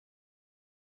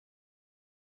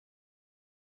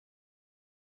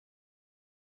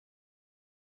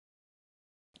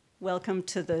Welcome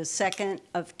to the second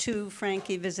of two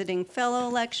Frankie Visiting Fellow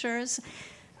lectures,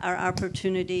 our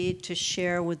opportunity to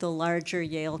share with the larger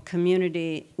Yale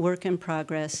community work in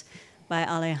progress by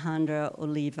Alejandra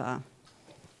Oliva.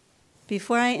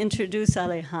 Before I introduce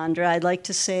Alejandra, I'd like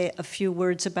to say a few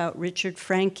words about Richard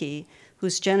Franke,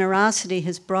 whose generosity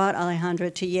has brought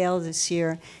Alejandra to Yale this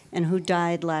year and who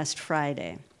died last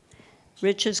Friday.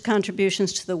 Rich's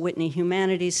contributions to the Whitney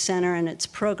Humanities Center and its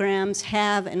programs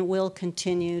have and will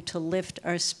continue to lift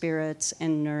our spirits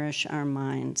and nourish our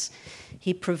minds.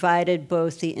 He provided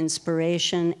both the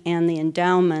inspiration and the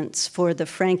endowments for the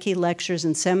Franke Lectures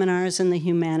and Seminars in the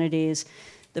Humanities,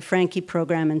 the Franke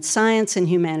Program in Science and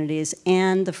Humanities,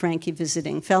 and the Franke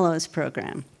Visiting Fellows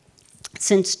Program.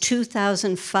 Since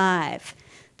 2005,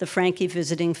 the Franke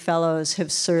Visiting Fellows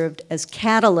have served as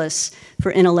catalysts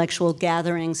for intellectual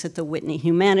gatherings at the Whitney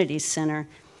Humanities Center,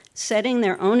 setting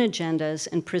their own agendas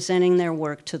and presenting their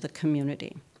work to the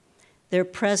community. Their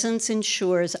presence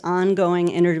ensures ongoing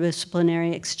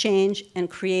interdisciplinary exchange and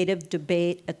creative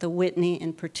debate at the Whitney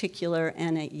in particular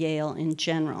and at Yale in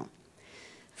general.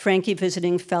 Franke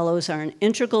Visiting Fellows are an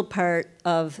integral part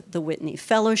of the Whitney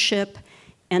Fellowship,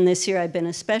 and this year I've been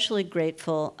especially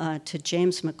grateful to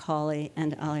James Macaulay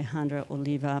and Alejandra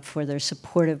Oliva for their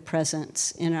supportive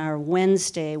presence in our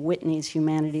Wednesday Whitney's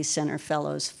Humanities Center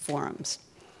Fellows forums.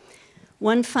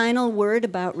 One final word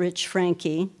about Rich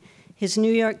Franke. His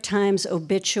New York Times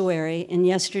obituary in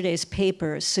yesterday's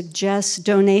paper suggests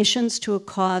donations to a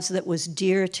cause that was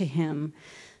dear to him,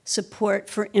 support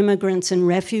for immigrants and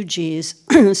refugees,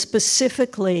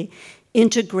 specifically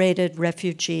integrated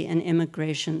refugee and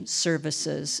immigration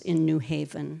services in New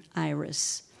Haven,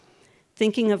 Iris.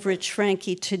 Thinking of Rich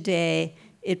Franke today,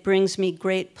 it brings me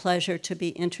great pleasure to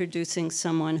be introducing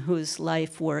someone whose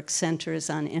life work centers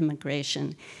on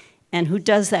immigration and who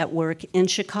does that work in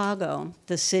Chicago,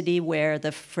 the city where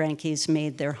the Frankes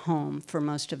made their home for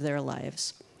most of their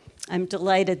lives. I'm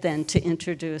delighted then to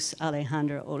introduce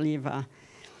Alejandra Oliva.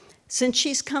 Since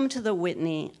she's come to the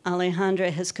Whitney,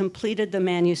 Alejandra has completed the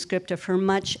manuscript of her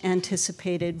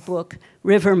much-anticipated book,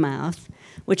 Rivermouth,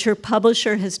 which her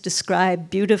publisher has described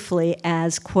beautifully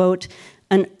as, quote,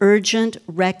 an urgent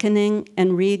reckoning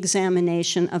and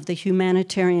re-examination of the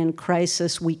humanitarian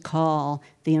crisis we call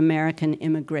the American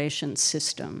immigration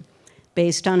system,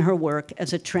 based on her work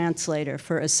as a translator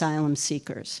for asylum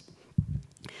seekers.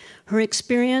 Her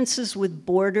experiences with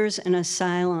borders and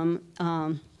asylum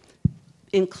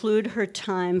include her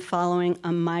time following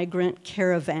a migrant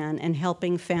caravan and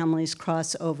helping families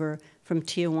cross over from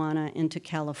Tijuana into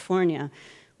California,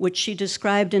 which she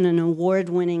described in an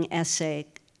award-winning essay,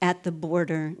 At the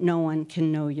Border, No One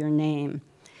Can Know Your Name.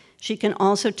 She can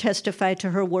also testify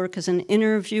to her work as an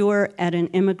interviewer at an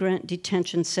immigrant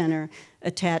detention center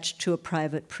attached to a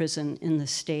private prison in the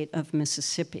state of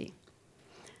Mississippi.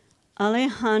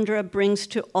 Alejandra brings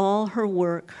to all her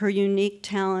work her unique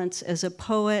talents as a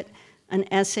poet, an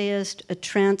essayist, a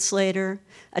translator,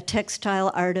 a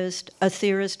textile artist, a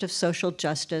theorist of social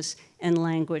justice and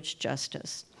language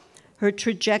justice. Her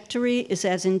trajectory is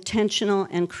as intentional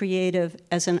and creative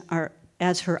as her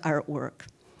artwork.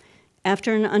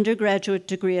 After an undergraduate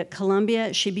degree at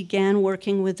Columbia, she began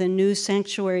working with the New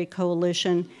Sanctuary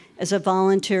Coalition as a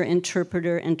volunteer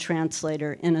interpreter and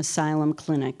translator in asylum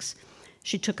clinics.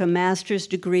 She took a master's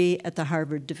degree at the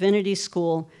Harvard Divinity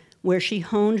School, where she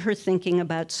honed her thinking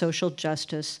about social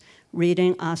justice,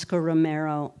 reading Oscar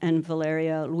Romero and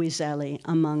Valeria Luiselli,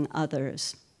 among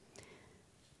others.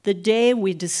 The day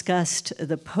we discussed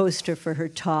the poster for her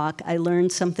talk, I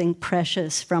learned something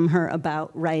precious from her about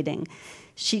writing.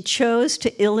 She chose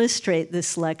to illustrate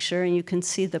this lecture, and you can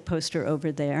see the poster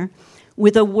over there,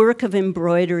 with a work of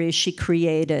embroidery she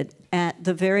created at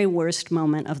the very worst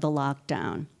moment of the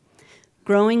lockdown.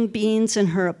 Growing beans in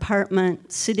her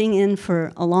apartment, sitting in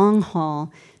for a long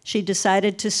haul, she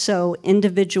decided to sew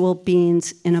individual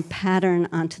beans in a pattern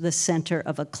onto the center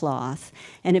of a cloth.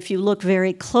 And if you look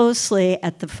very closely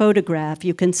at the photograph,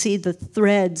 you can see the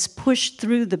threads pushed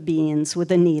through the beans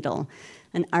with a needle,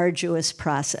 an arduous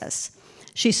process.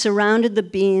 She surrounded the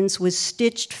beans with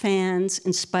stitched fans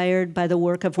inspired by the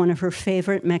work of one of her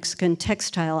favorite Mexican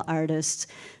textile artists,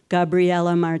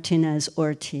 Gabriela Martinez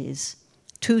Ortiz.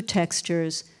 Two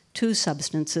textures, two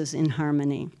substances in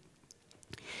harmony.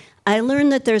 I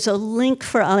learned that there's a link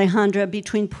for Alejandra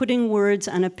between putting words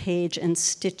on a page and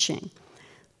stitching.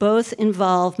 Both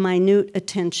involve minute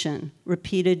attention,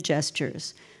 repeated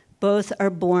gestures. Both are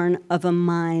born of a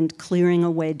mind clearing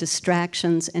away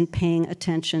distractions and paying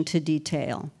attention to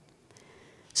detail.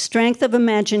 Strength of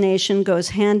imagination goes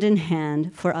hand in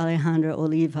hand for Alejandra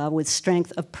Oliva with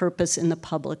strength of purpose in the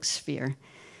public sphere.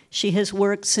 She has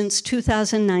worked since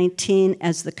 2019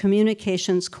 as the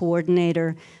communications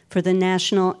coordinator for the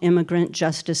National Immigrant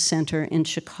Justice Center in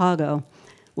Chicago,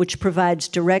 which provides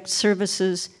direct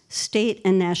services, state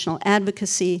and national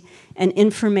advocacy, and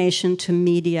information to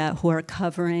media who are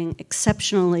covering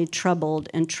exceptionally troubled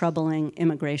and troubling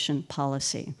immigration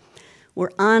policy.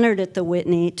 We're honored at the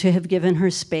Whitney to have given her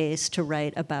space to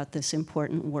write about this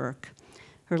important work.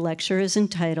 Her lecture is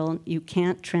entitled, "You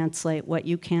Can't Translate What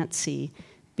You Can't See: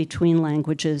 Between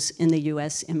Languages in the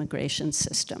U.S. Immigration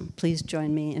System." Please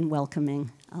join me in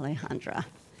welcoming Alejandra.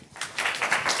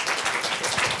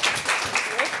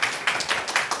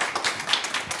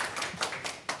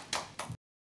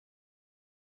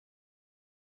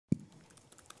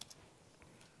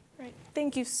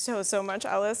 Thank you so much,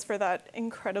 Alice, for that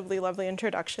incredibly lovely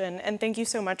introduction. And thank you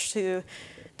so much to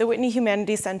the Whitney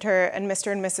Humanities Center and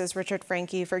Mr. and Mrs. Richard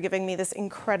Franke for giving me this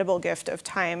incredible gift of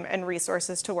time and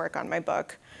resources to work on my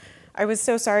book. I was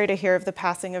so sorry to hear of the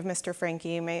passing of Mr.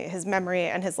 Franke. May his memory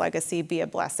and his legacy be a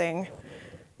blessing.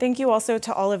 Thank you also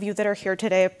to all of you that are here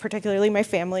today, particularly my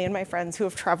family and my friends who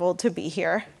have traveled to be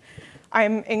here.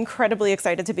 I'm incredibly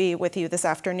excited to be with you this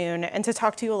afternoon and to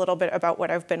talk to you a little bit about what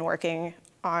I've been working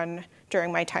on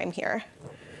during my time here.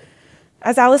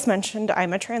 As Alice mentioned,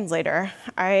 I'm a translator.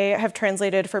 I have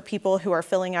translated for people who are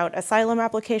filling out asylum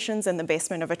applications in the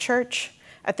basement of a church,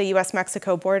 at the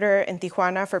US-Mexico border in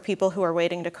Tijuana for people who are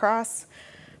waiting to cross,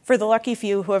 for the lucky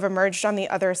few who have emerged on the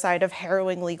other side of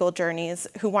harrowing legal journeys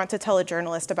who want to tell a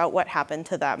journalist about what happened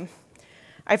to them.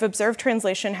 I've observed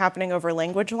translation happening over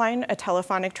Language Line, a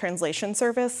telephonic translation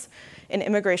service, in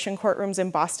immigration courtrooms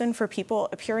in Boston for people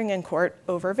appearing in court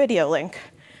over video link.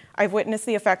 I've witnessed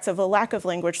the effects of a lack of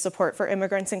language support for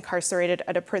immigrants incarcerated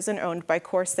at a prison owned by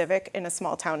Core Civic in a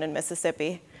small town in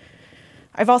Mississippi.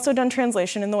 I've also done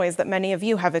translation in the ways that many of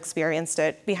you have experienced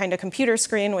it, behind a computer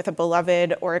screen with a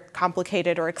beloved or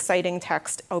complicated or exciting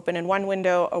text open in one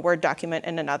window, a Word document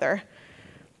in another.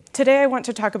 Today, I want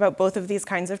to talk about both of these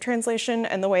kinds of translation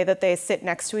and the way that they sit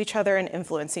next to each other and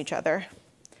influence each other.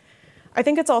 I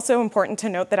think it's also important to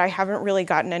note that I haven't really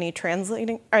gotten any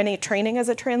training as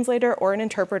a translator or an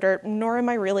interpreter, nor am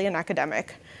I really an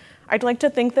academic. I'd like to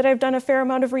think that I've done a fair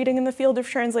amount of reading in the field of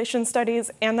translation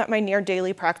studies and that my near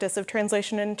daily practice of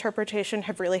translation and interpretation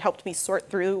have really helped me sort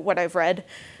through what I've read,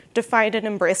 define and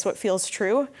embrace what feels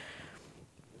true.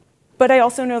 But I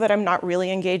also know that I'm not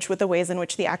really engaged with the ways in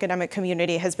which the academic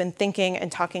community has been thinking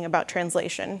and talking about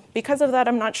translation. Because of that,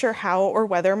 I'm not sure how or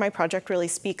whether my project really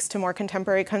speaks to more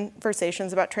contemporary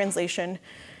conversations about translation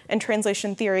and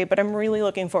translation theory, but I'm really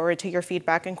looking forward to your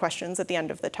feedback and questions at the end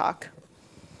of the talk.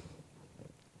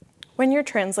 When you're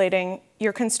translating,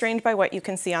 you're constrained by what you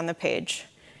can see on the page.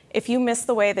 If you miss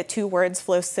the way that two words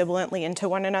flow sibilantly into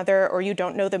one another, or you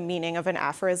don't know the meaning of an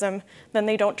aphorism, then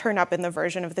they don't turn up in the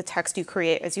version of the text you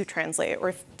create as you translate, or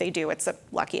if they do, it's a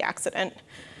lucky accident.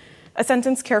 A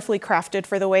sentence carefully crafted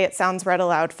for the way it sounds read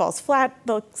aloud falls flat,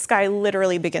 the sky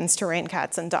literally begins to rain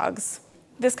cats and dogs.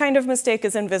 This kind of mistake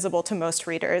is invisible to most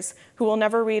readers, who will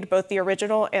never read both the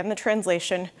original and the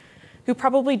translation, who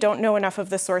probably don't know enough of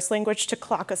the source language to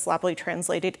clock a sloppily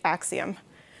translated axiom.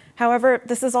 However,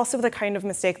 this is also the kind of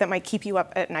mistake that might keep you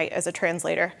up at night as a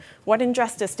translator. What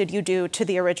injustice did you do to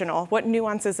the original? What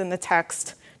nuances in the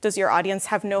text does your audience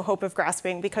have no hope of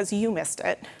grasping because you missed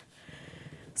it?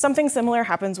 Something similar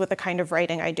happens with the kind of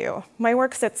writing I do. My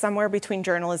work sits somewhere between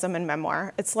journalism and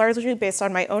memoir. It's largely based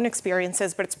on my own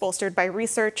experiences, but it's bolstered by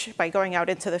research, by going out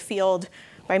into the field,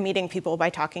 by meeting people, by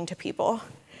talking to people.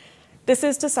 This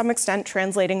is, to some extent,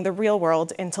 translating the real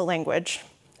world into language.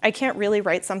 I can't really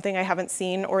write something I haven't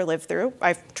seen or lived through.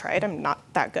 I've tried, I'm not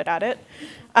that good at it.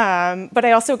 But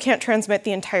I also can't transmit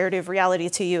the entirety of reality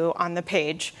to you on the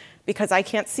page because I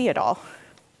can't see it all.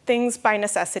 Things, by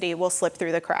necessity, will slip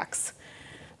through the cracks.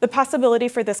 The possibility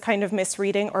for this kind of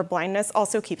misreading or blindness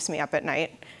also keeps me up at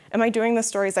night. Am I doing the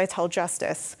stories I tell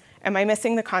justice? Am I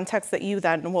missing the context that you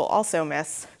then will also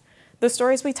miss? The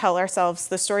stories we tell ourselves,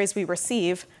 the stories we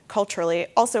receive, culturally,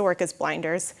 also work as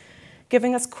blinders,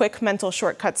 giving us quick mental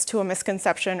shortcuts to a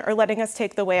misconception or letting us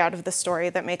take the way out of the story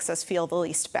that makes us feel the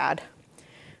least bad.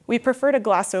 We prefer to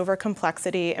gloss over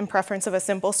complexity in preference of a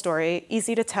simple story,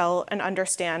 easy to tell and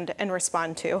understand and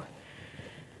respond to.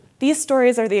 These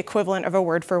stories are the equivalent of a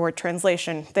word-for-word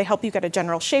translation. They help you get a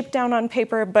general shape down on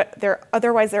paper, but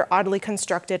otherwise they're oddly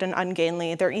constructed and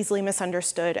ungainly, they're easily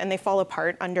misunderstood, and they fall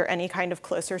apart under any kind of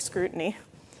closer scrutiny.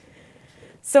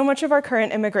 So much of our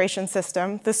current immigration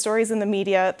system, the stories in the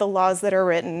media, the laws that are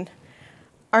written,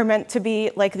 are meant to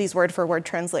be like these word-for-word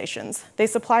translations. They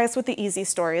supply us with the easy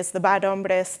stories, the bad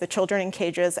hombres, the children in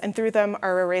cages, and through them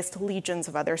are erased legions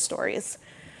of other stories.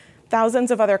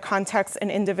 Thousands of other contexts and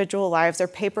individual lives are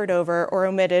papered over or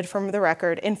omitted from the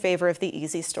record in favor of the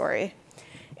easy story.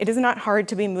 It is not hard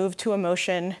to be moved to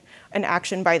emotion and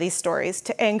action by these stories,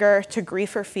 to anger, to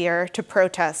grief or fear, to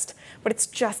protest, but it's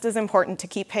just as important to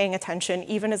keep paying attention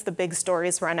even as the big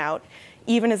stories run out,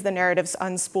 even as the narratives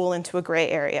unspool into a gray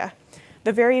area.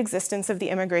 The very existence of the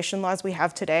immigration laws we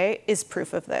have today is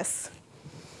proof of this.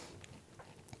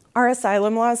 Our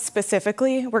asylum laws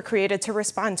specifically were created to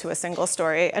respond to a single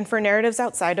story, and for narratives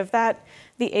outside of that,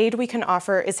 the aid we can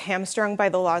offer is hamstrung by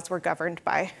the laws we're governed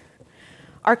by.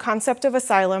 Our concept of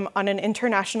asylum on an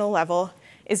international level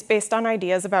is based on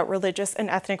ideas about religious and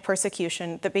ethnic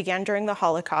persecution that began during the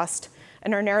Holocaust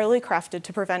and are narrowly crafted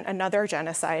to prevent another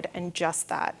genocide, and just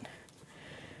that.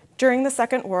 During the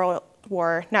Second World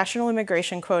War, national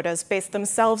immigration quotas based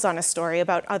themselves on a story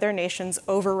about other nations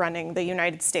overrunning the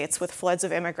United States with floods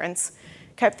of immigrants,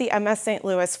 kept the MS St.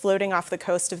 Louis floating off the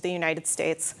coast of the United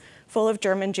States, full of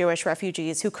German Jewish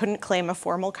refugees who couldn't claim a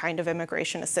formal kind of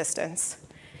immigration assistance.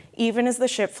 Even as the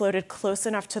ship floated close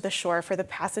enough to the shore for the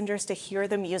passengers to hear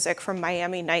the music from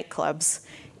Miami nightclubs,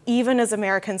 even as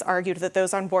Americans argued that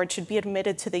those on board should be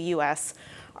admitted to the US,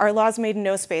 our laws made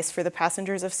no space for the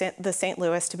passengers of the St.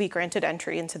 Louis to be granted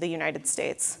entry into the United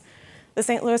States. The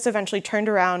St. Louis eventually turned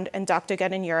around and docked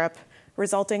again in Europe,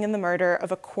 resulting in the murder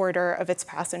of a quarter of its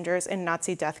passengers in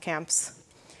Nazi death camps.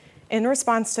 In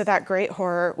response to that great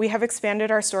horror, we have expanded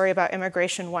our story about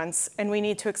immigration once, and we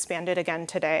need to expand it again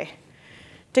today.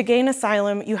 To gain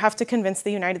asylum, you have to convince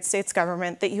the United States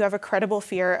government that you have a credible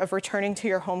fear of returning to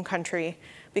your home country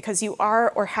because you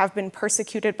are or have been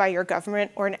persecuted by your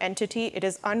government or an entity it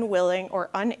is unwilling or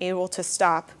unable to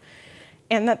stop,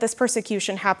 and that this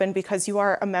persecution happened because you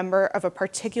are a member of a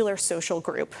particular social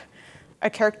group, a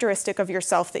characteristic of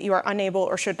yourself that you are unable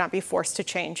or should not be forced to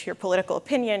change: your political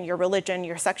opinion, your religion,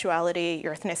 your sexuality,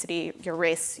 your ethnicity, your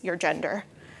race, your gender.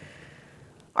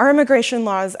 Our immigration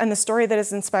laws and the story that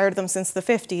has inspired them since the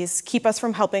 50s keep us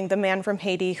from helping the man from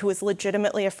Haiti who is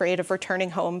legitimately afraid of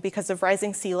returning home because of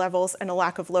rising sea levels and a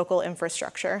lack of local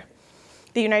infrastructure.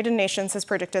 The United Nations has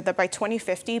predicted that by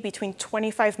 2050, between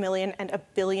 25 million and 1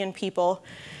 billion people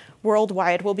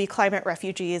worldwide will be climate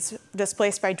refugees,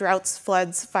 displaced by droughts,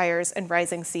 floods, fires, and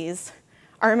rising seas.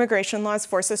 Our immigration laws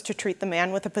force us to treat the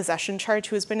man with a possession charge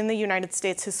who has been in the United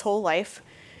States his whole life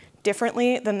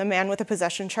differently than the man with a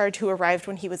possession charge who arrived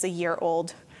when he was a year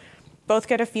old. Both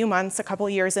get a few months, a couple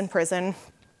years in prison,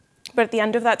 but at the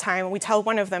end of that time, we tell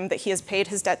one of them that he has paid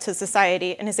his debt to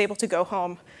society and is able to go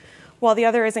home, while the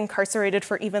other is incarcerated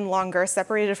for even longer,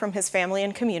 separated from his family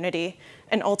and community,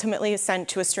 and ultimately is sent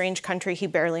to a strange country he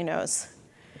barely knows.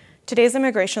 Today's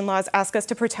immigration laws ask us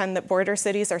to pretend that border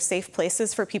cities are safe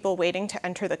places for people waiting to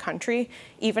enter the country,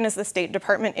 even as the State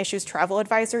Department issues travel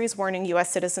advisories warning US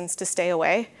citizens to stay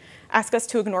away, ask us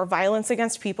to ignore violence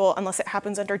against people unless it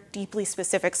happens under deeply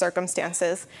specific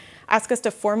circumstances, ask us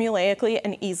to formulaically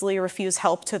and easily refuse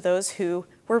help to those who,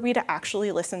 were we to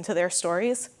actually listen to their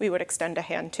stories, we would extend a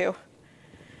hand to.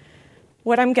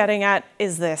 What I'm getting at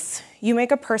is this: you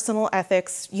make a personal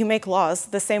ethics, you make laws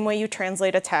the same way you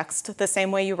translate a text, the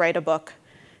same way you write a book.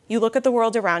 You look at the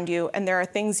world around you, and there are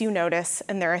things you notice,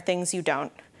 and there are things you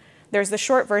don't. There's the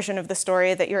short version of the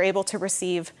story that you're able to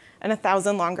receive, and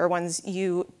 1,000 longer ones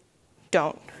you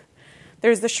don't.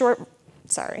 There's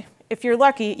the if you're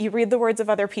lucky, you read the words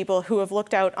of other people who have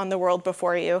looked out on the world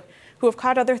before you, who have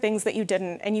caught other things that you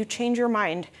didn't, and you change your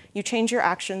mind, you change your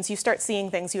actions, you start seeing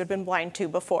things you had been blind to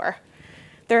before.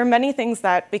 There are many things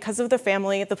that, because of the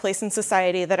family, the place in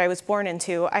society that I was born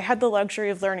into, I had the luxury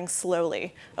of learning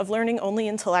slowly, of learning only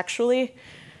intellectually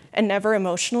and never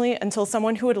emotionally until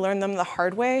someone who had learned them the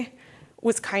hard way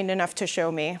was kind enough to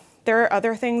show me. There are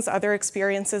other things, other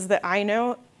experiences that I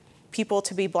know people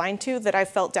to be blind to that I've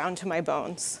felt down to my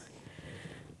bones.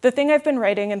 The thing I've been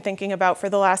writing and thinking about for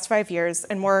the last 5 years,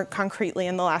 and more concretely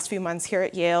in the last few months here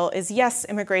at Yale, is yes,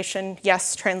 immigration,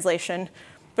 yes, translation,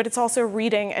 but it's also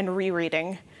reading and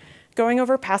rereading, going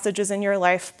over passages in your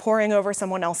life, poring over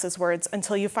someone else's words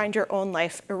until you find your own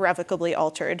life irrevocably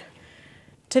altered.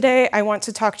 Today, I want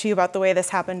to talk to you about the way this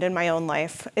happened in my own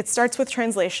life. It starts with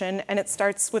translation, and it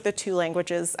starts with the 2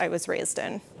 languages I was raised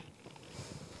in.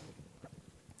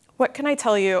 What can I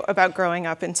tell you about growing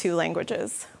up in 2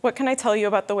 languages? What can I tell you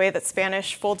about the way that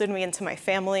Spanish folded me into my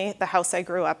family, the house I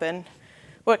grew up in?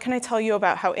 What can I tell you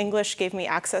about how English gave me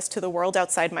access to the world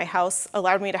outside my house,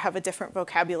 allowed me to have a different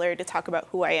vocabulary to talk about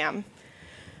who I am?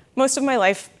 Most of my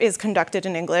life is conducted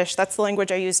in English. That's the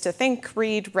language I use to think,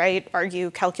 read, write,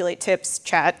 argue, calculate tips,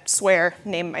 chat, swear,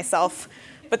 name myself.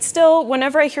 But still,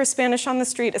 whenever I hear Spanish on the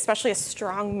street, especially a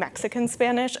strong Mexican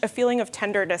Spanish, a feeling of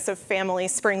tenderness of family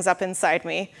springs up inside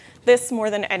me. This, more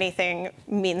than anything,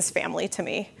 means family to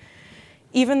me.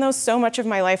 Even though so much of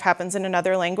my life happens in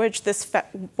another language, this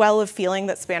well of feeling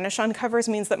that Spanish uncovers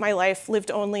means that my life,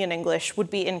 lived only in English, would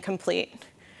be incomplete.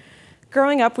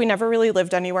 Growing up, we never really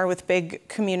lived anywhere with big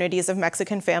communities of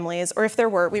Mexican families, or if there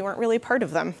were, we weren't really part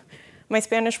of them. My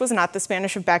Spanish was not the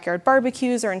Spanish of backyard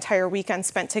barbecues or entire weekends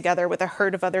spent together with a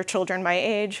herd of other children my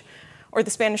age, or the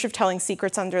Spanish of telling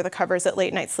secrets under the covers at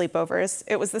late-night sleepovers.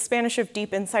 It was the Spanish of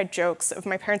deep inside jokes of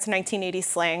my parents' 1980s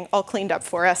slang, all cleaned up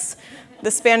for us,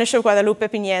 the Spanish of Guadalupe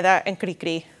Pineda and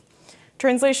Cri-Cri.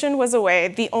 Translation was a way,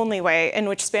 the only way, in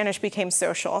which Spanish became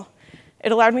social.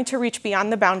 It allowed me to reach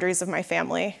beyond the boundaries of my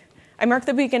family. I marked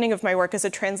the beginning of my work as a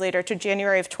translator to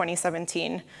January of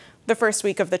 2017, the first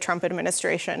week of the Trump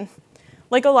administration.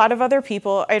 Like a lot of other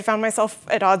people, I had found myself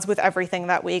at odds with everything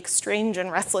that week, strange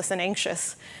and restless and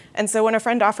anxious. And so when a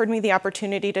friend offered me the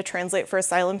opportunity to translate for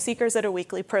asylum seekers at a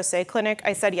weekly pro se clinic,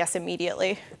 I said yes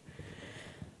immediately.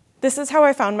 This is how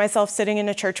I found myself sitting in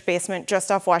a church basement just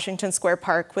off Washington Square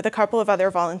Park with a couple of other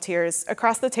volunteers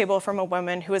across the table from a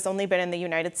woman who has only been in the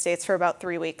United States for about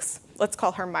 3 weeks. Let's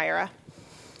call her Myra.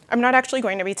 I'm not actually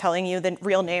going to be telling you the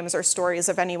real names or stories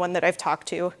of anyone that I've talked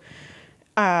to,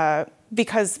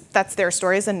 because that's their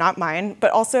stories and not mine,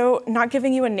 but also not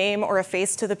giving you a name or a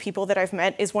face to the people that I've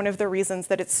met is one of the reasons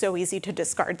that it's so easy to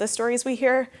discard the stories we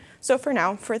hear. So for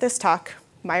now, for this talk,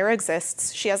 Myra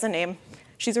exists. She has a name.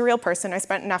 She's a real person I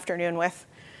spent an afternoon with.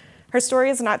 Her story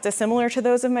is not dissimilar to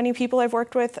those of many people I've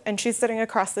worked with, and she's sitting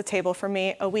across the table from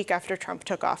me a week after Trump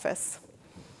took office.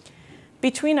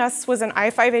 Between us was an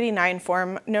I-589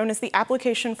 form known as the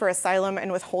Application for Asylum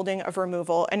and Withholding of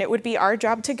Removal, and it would be our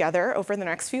job together over the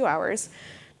next few hours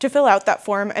to fill out that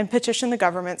form and petition the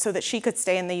government so that she could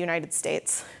stay in the United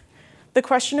States. The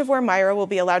question of where Myra will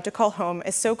be allowed to call home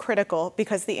is so critical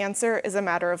because the answer is a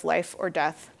matter of life or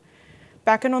death.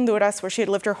 Back in Honduras, where she had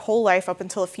lived her whole life up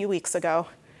until a few weeks ago,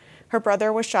 her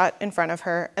brother was shot in front of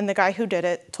her, and the guy who did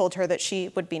it told her that she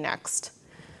would be next.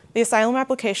 The asylum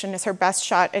application is her best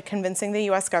shot at convincing the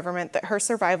US government that her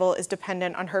survival is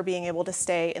dependent on her being able to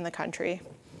stay in the country.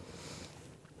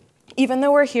 Even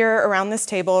though we're here around this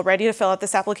table, ready to fill out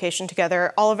this application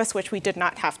together, all of us wish we did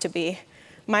not have to be.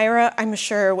 Myra, I'm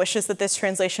sure, wishes that this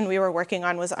translation we were working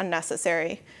on was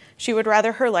unnecessary. She would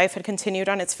rather her life had continued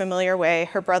on its familiar way,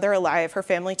 her brother alive, her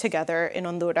family together in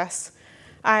Honduras.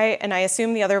 I, and I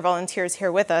assume the other volunteers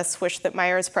here with us, wish that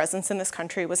Myra's presence in this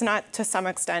country was not, to some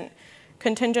extent,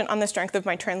 contingent on the strength of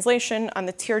my translation, on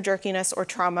the tear-jerkiness or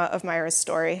trauma of Myra's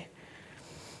story.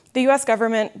 The US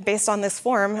government, based on this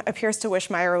form, appears to wish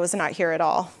Myra was not here at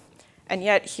all. And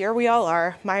yet, here we all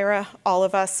are, Myra, all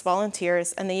of us,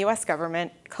 volunteers, and the US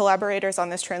government, collaborators on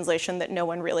this translation that no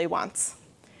one really wants.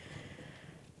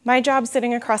 My job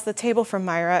sitting across the table from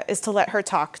Myra is to let her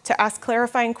talk, to ask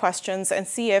clarifying questions and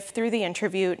see if, through the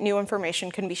interview, new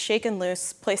information can be shaken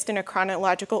loose, placed in a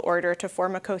chronological order to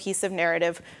form a cohesive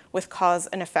narrative with cause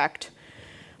and effect.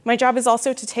 My job is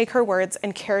also to take her words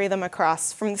and carry them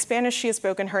across, from the Spanish she has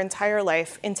spoken her entire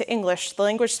life into English, the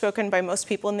language spoken by most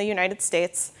people in the United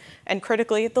States, and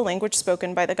critically, the language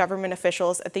spoken by the government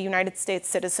officials at the United States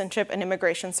Citizenship and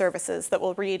Immigration Services that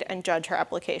will read and judge her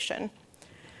application.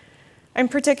 I'm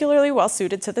particularly well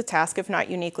suited to the task, if not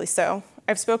uniquely so.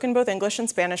 I've spoken both English and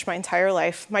Spanish my entire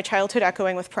life, my childhood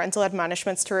echoing with parental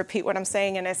admonishments to repeat what I'm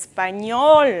saying in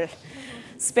Español.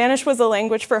 Spanish was the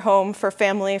language for home, for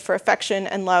family, for affection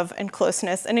and love and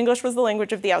closeness, and English was the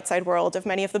language of the outside world, of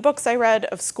many of the books I read,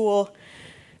 of school.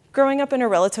 Growing up in a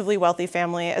relatively wealthy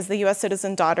family, as the US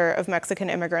citizen daughter of Mexican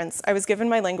immigrants, I was given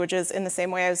my languages in the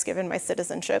same way I was given my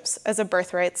citizenships, as a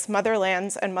birthrights,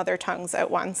 motherlands, and mother tongues at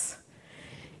once.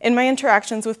 In my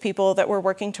interactions with people that were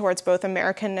working towards both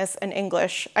Americanness and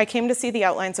English, I came to see the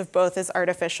outlines of both as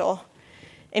artificial.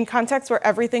 In contexts where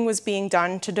everything was being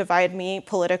done to divide me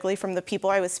politically from the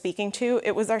people I was speaking to,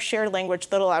 it was our shared language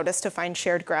that allowed us to find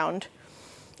shared ground.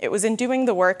 It was in doing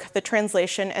the work, the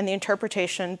translation, and the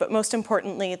interpretation, but most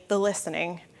importantly, the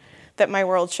listening, that my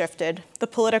world shifted. The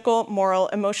political, moral,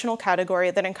 emotional category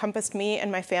that encompassed me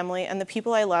and my family and the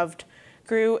people I loved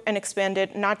grew and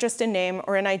expanded not just in name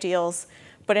or in ideals,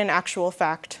 but in actual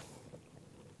fact.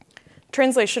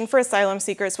 Translation for asylum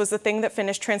seekers was the thing that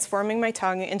finished transforming my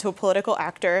tongue into a political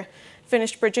actor,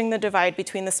 finished bridging the divide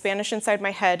between the Spanish inside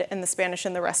my head and the Spanish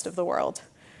in the rest of the world.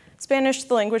 Spanish,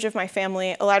 the language of my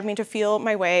family, allowed me to feel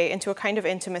my way into a kind of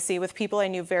intimacy with people I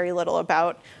knew very little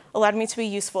about, allowed me to be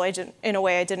useful in a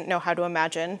way I didn't know how to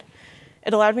imagine.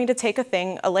 It allowed me to take a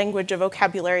thing, a language, a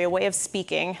vocabulary, a way of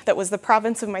speaking that was the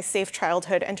province of my safe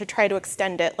childhood and to try to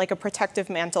extend it like a protective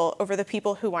mantle over the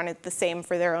people who wanted the same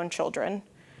for their own children.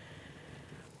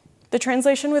 The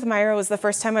translation with Mayra was the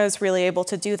first time I was really able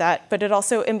to do that, but it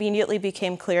also immediately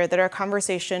became clear that our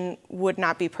conversation would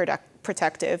not be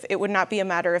protective. It would not be a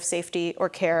matter of safety or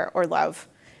care or love.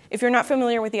 If you're not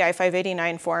familiar with the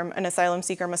I-589 form an asylum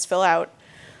seeker must fill out,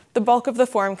 the bulk of the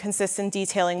form consists in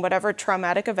detailing whatever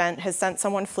traumatic event has sent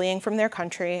someone fleeing from their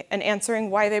country and answering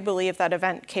why they believe that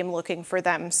event came looking for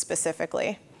them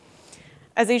specifically.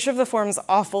 As each of the form's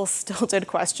awful, stilted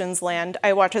questions land,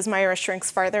 I watch as Mayra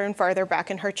shrinks farther and farther back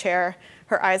in her chair,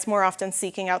 her eyes more often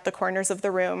seeking out the corners of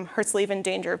the room, her sleeve in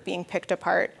danger of being picked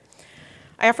apart.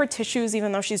 I offer tissues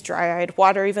even though she's dry-eyed,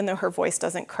 water even though her voice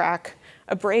doesn't crack,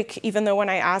 a break even though when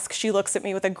I ask, she looks at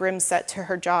me with a grim set to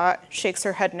her jaw, shakes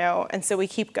her head no, and so we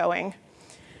keep going.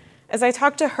 As I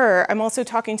talk to her, I'm also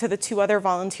talking to the two other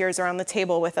volunteers around the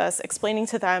table with us, explaining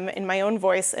to them in my own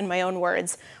voice and my own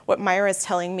words what Mayra is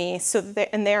telling me,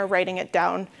 and they are writing it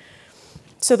down.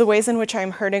 So the ways in which I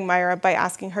am hurting Mayra by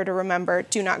asking her to remember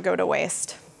do not go to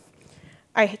waste.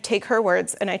 I take her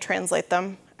words and I translate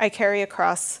them. I carry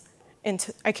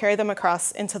them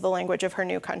across into the language of her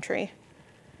new country.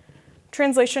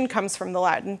 Translation comes from the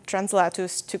Latin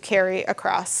translatus, to carry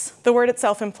across. The word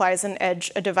itself implies an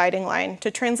edge, a dividing line. To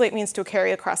translate means to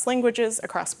carry across languages,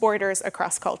 across borders,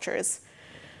 across cultures.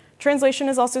 Translation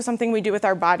is also something we do with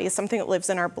our bodies, something that lives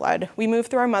in our blood. We move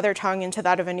through our mother tongue into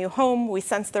that of a new home. We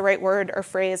sense the right word or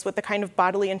phrase with the kind of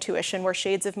bodily intuition where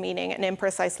shades of meaning and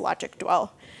imprecise logic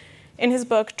dwell. In his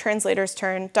book, Translator's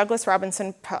Turn, Douglas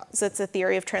Robinson posits a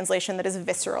theory of translation that is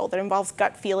visceral, that involves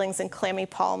gut feelings and clammy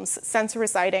palms, sense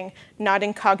residing not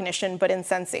in cognition, but in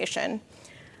sensation.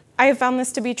 I have found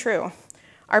this to be true.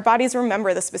 Our bodies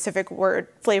remember the specific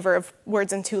flavor of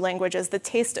words in two languages, the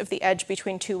taste of the edge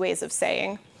between two ways of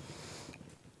saying.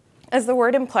 As the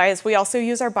word implies, we also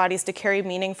use our bodies to carry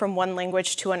meaning from one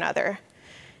language to another.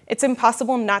 It's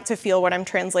impossible not to feel what I'm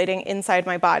translating inside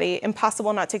my body,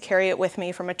 impossible not to carry it with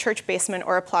me from a church basement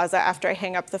or a plaza after I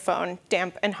hang up the phone,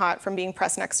 damp and hot from being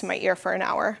pressed next to my ear for an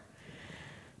hour.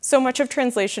 So much of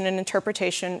translation and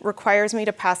interpretation requires me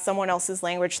to pass someone else's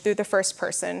language through the first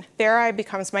person. Their I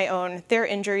becomes my own. Their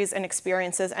injuries and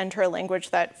experiences enter a language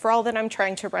that, for all that I'm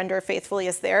trying to render faithfully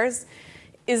as theirs,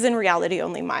 is in reality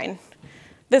only mine.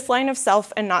 This line of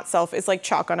self and not self is like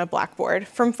chalk on a blackboard.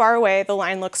 From far away, the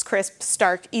line looks crisp,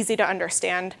 stark, easy to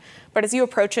understand. But as you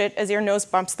approach it, as your nose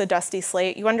bumps the dusty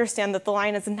slate, you understand that the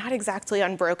line is not exactly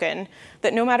unbroken,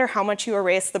 that no matter how much you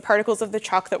erase, the particles of the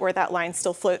chalk that were that line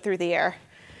still float through the air.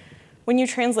 When you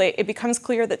translate, it becomes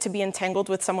clear that to be entangled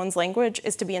with someone's language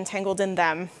is to be entangled in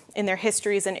them, in their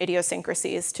histories and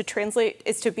idiosyncrasies. To translate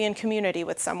is to be in community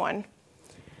with someone.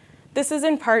 This is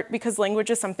in part because language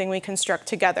is something we construct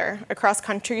together, across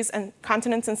countries and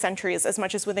continents and centuries, as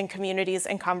much as within communities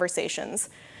and conversations.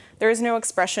 There is no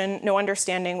expression, no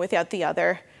understanding without the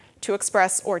other, to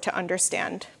express or to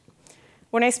understand.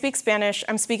 When I speak Spanish,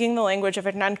 I'm speaking the language of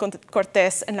Hernán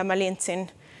Cortés and La Malintzin,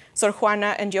 Sor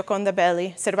Juana and Gioconda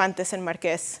Belli, Cervantes and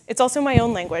Marqués. It's also my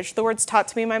own language, the words taught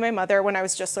to me by my mother when I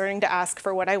was just learning to ask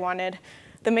for what I wanted,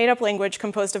 the made-up language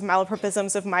composed of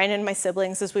malapropisms of mine and my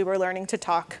siblings as we were learning to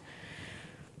talk.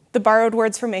 The borrowed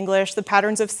words from English, the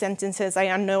patterns of sentences I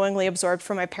unknowingly absorbed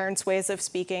from my parents' ways of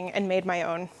speaking and made my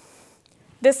own.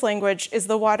 This language is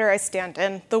the water I stand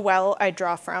in, the well I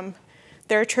draw from.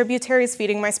 There are tributaries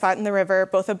feeding my spot in the river,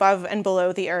 both above and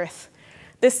below the earth.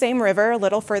 This same river, a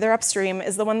little further upstream,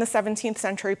 is the one the 17th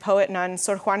century poet nun,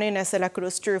 Sor Juana Inés de la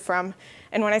Cruz, drew from.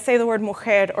 And when I say the word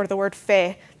mujer or the word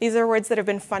fe, these are words that have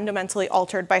been fundamentally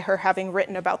altered by her having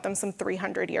written about them some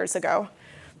 300 years ago.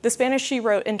 The Spanish she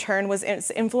wrote, in turn, was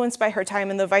influenced by her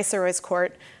time in the Viceroy's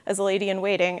court as a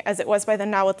lady-in-waiting, as it was by the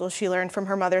Nahuatl she learned from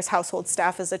her mother's household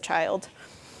staff as a child.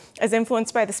 As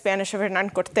influenced by the Spanish of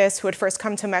Hernán Cortés, who had first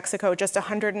come to Mexico just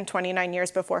 129 years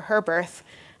before her birth,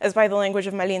 as by the language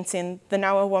of Malintzin, the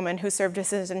Nahua woman who served as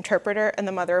his interpreter and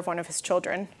the mother of one of his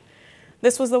children.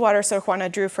 This was the water Sor Juana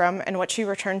drew from, and what she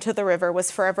returned to the river was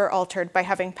forever altered by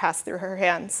having passed through her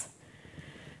hands.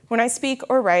 When I speak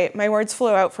or write, my words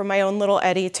flow out from my own little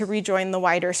eddy to rejoin the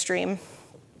wider stream.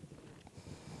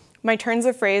 My turns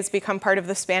of phrase become part of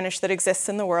the Spanish that exists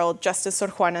in the world, just as Sor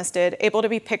Juana's did, able to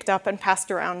be picked up and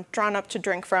passed around, drawn up to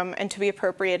drink from, and to be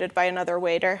appropriated by another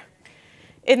waiter.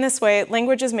 In this way,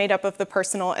 language is made up of the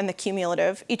personal and the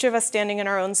cumulative, each of us standing in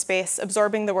our own space,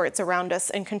 absorbing the words around us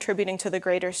and contributing to the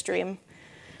greater stream.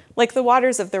 Like the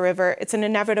waters of the river, it's an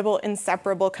inevitable,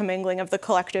 inseparable commingling of the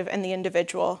collective and the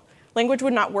individual. Language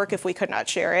would not work if we could not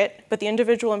share it, but the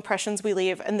individual impressions we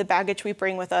leave and the baggage we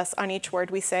bring with us on each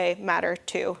word we say matter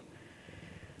too.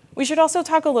 We should also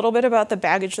talk a little bit about the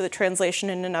baggage that translation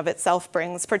in and of itself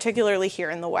brings, particularly here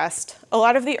in the West. A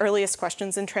lot of the earliest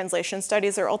questions in translation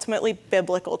studies are ultimately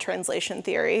biblical translation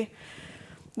theory.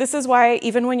 This is why,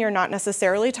 even when you're not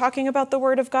necessarily talking about the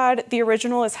Word of God, the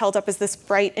original is held up as this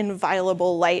bright,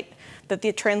 inviolable light that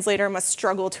the translator must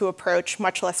struggle to approach,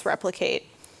 much less replicate.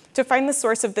 To find the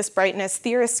source of this brightness,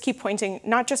 theorists keep pointing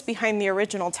not just behind the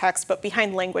original text, but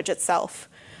behind language itself.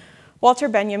 Walter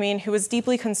Benjamin, who was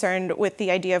deeply concerned with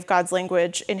the idea of God's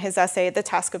language in his essay, The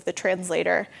Task of the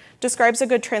Translator, describes a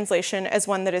good translation as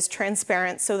one that is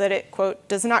transparent so that it, quote,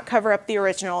 does not cover up the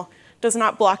original, does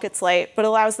not block its light, but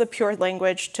allows the pure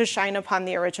language to shine upon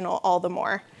the original all the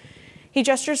more. He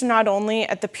gestures not only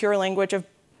at the pure language of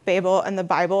Babel and the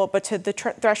Bible, but to the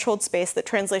threshold space that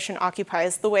translation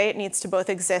occupies, the way it needs to both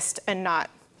exist and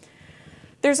not.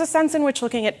 There's a sense in which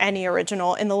looking at any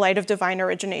original in the light of divine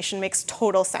origination makes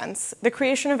total sense. The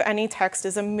creation of any text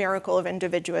is a miracle of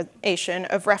individuation,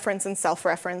 of reference and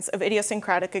self-reference, of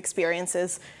idiosyncratic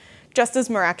experiences, just as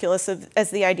miraculous as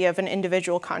the idea of an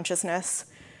individual consciousness.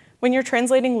 When you're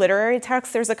translating literary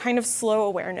text, there's a kind of slow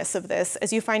awareness of this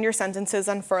as you find your sentences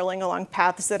unfurling along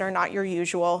paths that are not your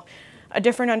usual, a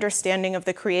different understanding of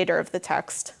the creator of the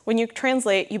text. When you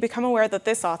translate, you become aware that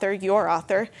this author, your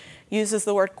author, uses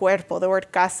the word cuerpo, the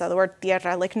word casa, the word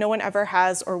tierra, like no one ever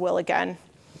has or will again.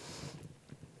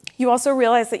 You also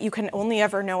realize that you can only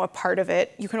ever know a part of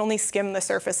it. You can only skim the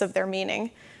surface of their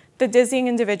meaning. The dizzying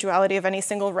individuality of any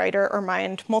single writer or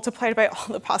mind, multiplied by all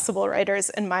the possible writers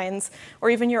and minds, or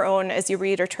even your own as you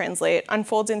read or translate,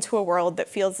 unfolds into a world that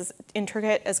feels as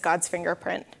intricate as God's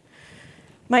fingerprint.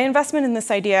 My investment in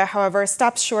this idea, however,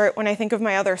 stops short when I think of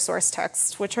my other source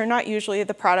texts, which are not usually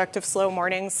the product of slow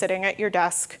mornings sitting at your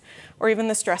desk, or even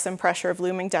the stress and pressure of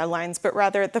looming deadlines, but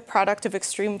rather the product of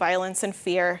extreme violence and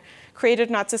fear, created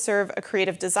not to serve a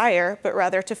creative desire, but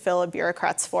rather to fill a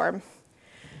bureaucrat's form.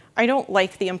 I don't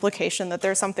like the implication that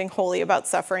there's something holy about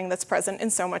suffering that's present in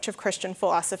so much of Christian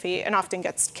philosophy and often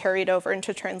gets carried over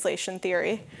into translation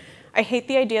theory. I hate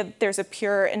the idea that there's a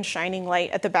pure and shining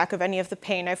light at the back of any of the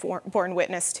pain I've borne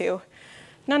witness to.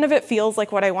 None of it feels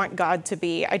like what I want God to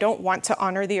be. I don't want to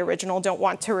honor the original, don't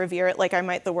want to revere it like I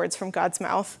might the words from God's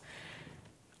mouth.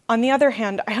 On the other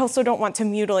hand, I also don't want to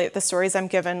mutilate the stories I'm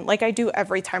given like I do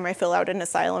every time I fill out an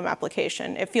asylum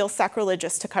application. It feels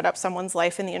sacrilegious to cut up someone's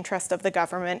life in the interest of the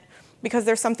government because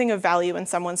there's something of value in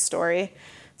someone's story,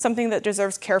 something that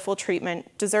deserves careful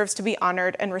treatment, deserves to be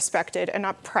honored and respected and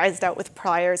not prized out with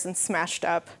pliers and smashed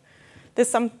up. This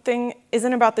something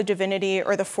isn't about the divinity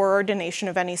or the foreordination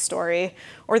of any story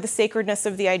or the sacredness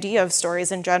of the idea of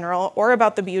stories in general or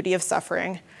about the beauty of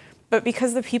suffering, but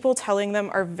because the people telling them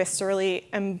are viscerally,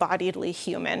 embodiedly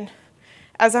human.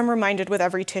 As I'm reminded with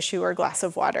every tissue or glass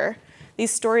of water,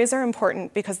 these stories are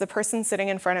important because the person sitting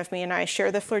in front of me and I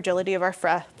share the fragility of our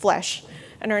flesh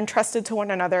and are entrusted to one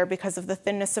another because of the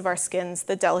thinness of our skins,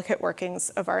 the delicate workings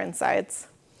of our insides.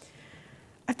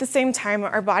 At the same time,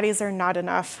 our bodies are not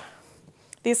enough.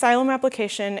 The asylum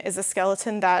application is a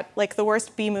skeleton that, like the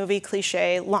worst B-movie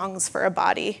cliche, longs for a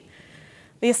body.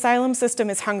 The asylum system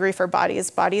is hungry for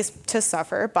bodies, bodies to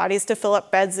suffer, bodies to fill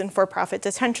up beds in for-profit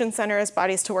detention centers,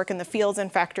 bodies to work in the fields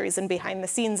and factories and behind the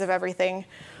scenes of everything,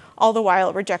 all the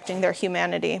while rejecting their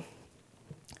humanity.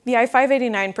 The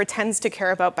I-589 pretends to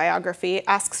care about biography,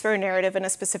 asks for a narrative in a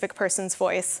specific person's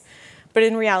voice, but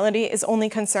in reality is only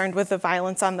concerned with the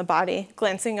violence on the body,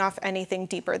 glancing off anything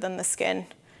deeper than the skin.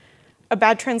 A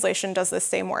bad translation does this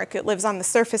same work. It lives on the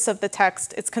surface of the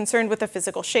text. It's concerned with the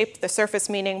physical shape, the surface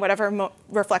meaning, whatever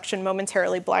reflection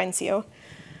momentarily blinds you.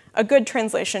 A good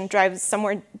translation drives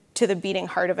somewhere to the beating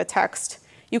heart of a text.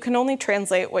 You can only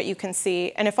translate what you can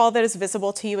see, and if all that is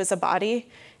visible to you is a body,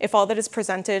 if all that is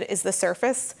presented is the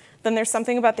surface, then there's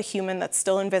something about the human that's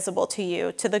still invisible to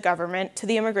you, to the government, to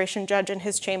the immigration judge in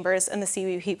his chambers, and the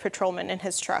CBP patrolman in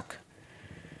his truck.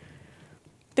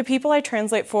 The people I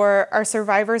translate for are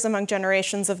survivors among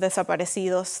generations of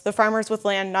desaparecidos, the farmers with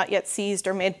land not yet seized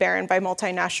or made barren by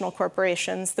multinational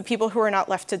corporations, the people who are not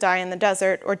left to die in the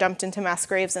desert or dumped into mass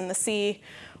graves in the sea,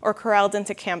 or corralled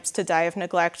into camps to die of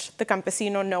neglect, the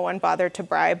campesino no one bothered to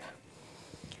bribe.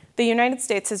 The United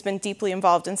States has been deeply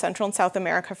involved in Central and South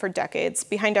America for decades.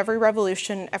 Behind every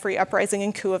revolution, every uprising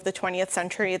and coup of the 20th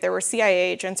century, there were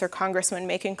CIA agents or congressmen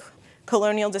making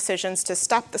colonial decisions to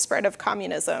stop the spread of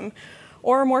communism,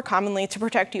 or more commonly, to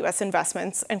protect US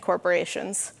investments and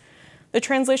corporations. The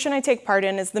translation I take part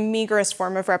in is the meagerest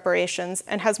form of reparations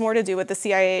and has more to do with the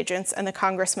CIA agents and the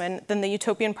congressmen than the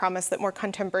utopian promise that more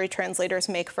contemporary translators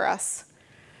make for us.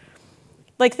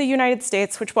 Like the United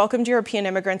States, which welcomed European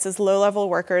immigrants as low-level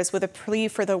workers with a plea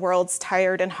for the world's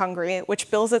tired and hungry,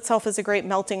 which bills itself as a great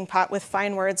melting pot with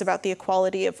fine words about the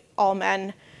equality of all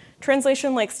men,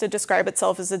 translation likes to describe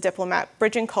itself as a diplomat,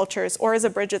 bridging cultures, or as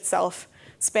a bridge itself,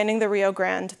 spanning the Rio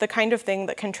Grande, the kind of thing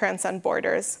that can transcend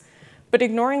borders, but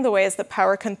ignoring the ways that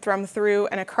power can thrum through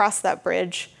and across that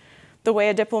bridge, the way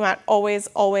a diplomat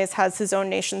always has his own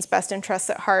nation's best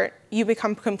interests at heart, you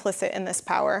become complicit in this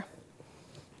power.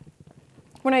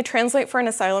 When I translate for an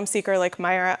asylum seeker like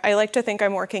Myra, I like to think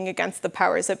I'm working against the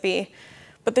powers that be,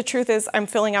 but the truth is I'm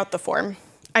filling out the form.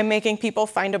 I'm making people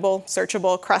findable,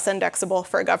 searchable, cross-indexable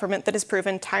for a government that has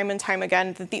proven time and time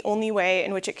again that the only way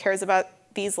in which it cares about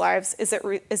these lives is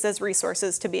as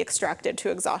resources to be extracted to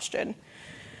exhaustion.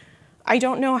 I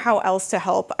don't know how else to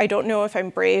help. I don't know if I'm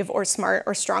brave or smart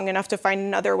or strong enough to find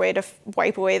another way to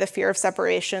wipe away the fear of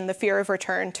separation, the fear of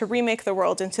return, to remake the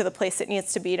world into the place it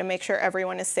needs to be to make sure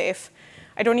everyone is safe.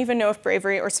 I don't even know if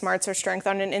bravery or smarts or strength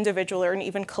on an individual or an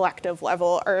even collective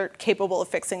level are capable of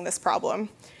fixing this problem.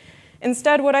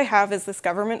 Instead, what I have is this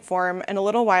government form and a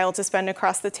little while to spend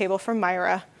across the table from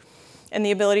Myra and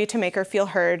the ability to make her feel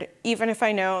heard, even if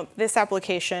I know this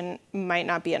application might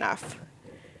not be enough.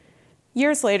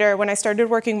 Years later, when I started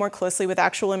working more closely with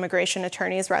actual immigration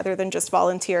attorneys rather than just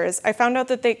volunteers, I found out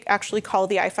that they actually call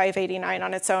the I-589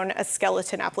 on its own a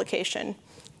skeleton application,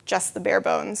 just the bare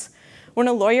bones. When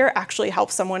a lawyer actually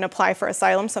helps someone apply for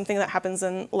asylum, something that happens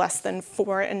in less than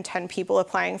 4 in 10 people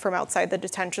applying from outside the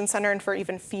detention center and for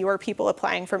even fewer people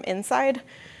applying from inside,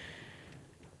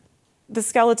 the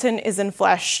skeleton is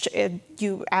enfleshed.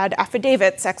 You add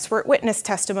affidavits, expert witness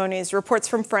testimonies, reports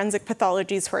from forensic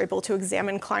pathologies who are able to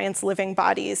examine clients' living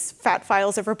bodies, fat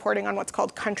files of reporting on what's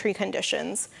called country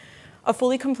conditions. A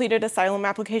fully completed asylum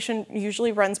application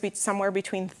usually runs somewhere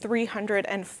between 300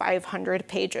 and 500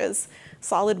 pages,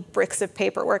 solid bricks of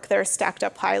paperwork that are stacked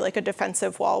up high like a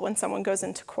defensive wall when someone goes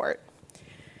into court.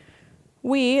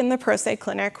 We, in the Pro Se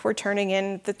Clinic, were turning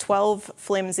in the 12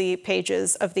 flimsy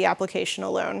pages of the application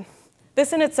alone.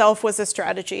 This in itself was a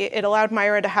strategy. It allowed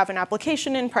Myra to have an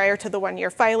application in prior to the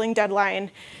 1-year filing deadline.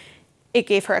 It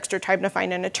gave her extra time to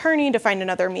find an attorney, to find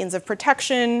another means of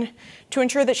protection, to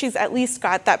ensure that she's at least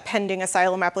got that pending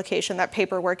asylum application, that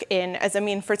paperwork in, as a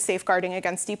mean for safeguarding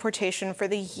against deportation for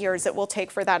the years it will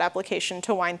take for that application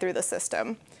to wind through the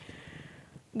system.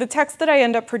 The text that I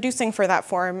end up producing for that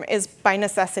form is by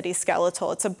necessity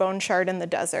skeletal. It's a bone shard in the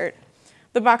desert.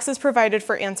 The boxes provided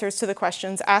for answers to the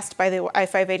questions asked by the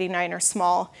I-589 are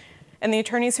small, and the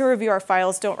attorneys who review our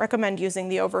files don't recommend using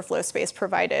the overflow space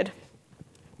provided.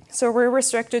 So we're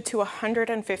restricted to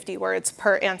 150 words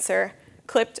per answer,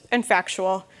 clipped and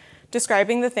factual,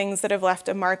 describing the things that have left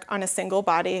a mark on a single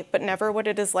body, but never what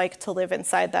it is like to live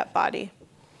inside that body.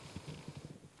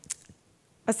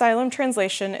 Asylum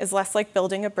translation is less like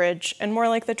building a bridge and more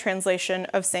like the translation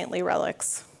of saintly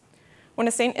relics. When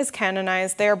a saint is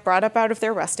canonized, they are brought up out of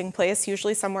their resting place,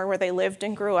 usually somewhere where they lived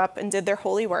and grew up and did their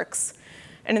holy works,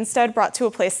 and instead brought to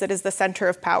a place that is the center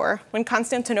of power. When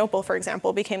Constantinople, for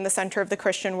example, became the center of the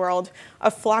Christian world,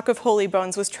 a flock of holy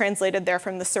bones was translated there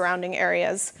from the surrounding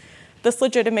areas. This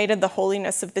legitimated the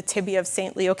holiness of the tibia of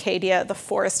St. Leocadia, the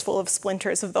forest full of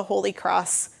splinters of the Holy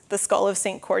Cross, the skull of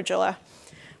St. Cordula.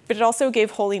 But it also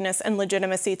gave holiness and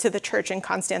legitimacy to the church in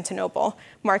Constantinople,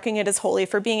 marking it as holy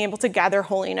for being able to gather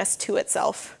holiness to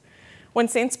itself. When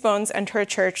saints' bones enter a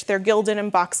church, they're gilded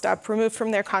and boxed up, removed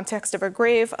from their context of a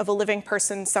grave, of a living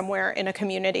person somewhere in a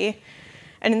community,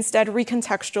 and instead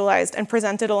recontextualized and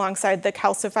presented alongside the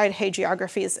calcified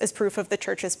hagiographies as proof of the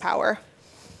church's power.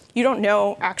 You don't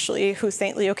know, actually, who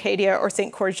St. Leocadia or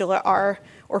St. Cordula are,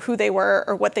 or who they were,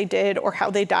 or what they did, or how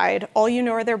they died. All you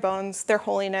know are their bones, their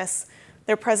holiness,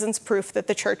 their presence proof that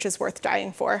the church is worth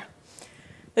dying for.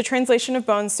 The translation of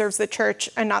bones serves the church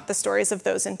and not the stories of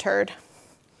those interred.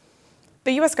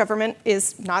 The US government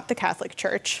is not the Catholic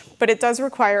Church, but it does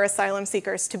require asylum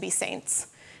seekers to be saints.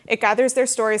 It gathers their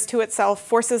stories to itself,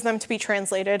 forces them to be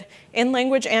translated in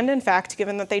language and in fact,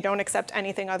 given that they don't accept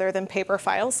anything other than paper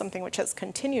files, something which has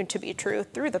continued to be true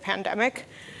through the pandemic,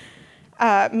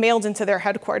 mailed into their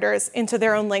headquarters, into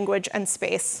their own language and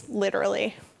space,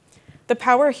 literally. The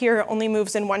power here only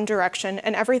moves in one direction,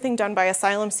 and everything done by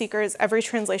asylum seekers, every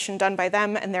translation done by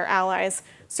them and their allies,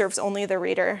 serves only the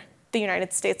reader, the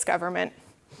United States government.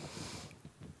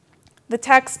 The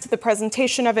text, the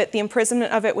presentation of it, the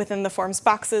imprisonment of it within the form's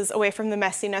boxes, away from the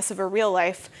messiness of a real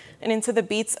life, and into the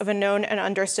beats of a known and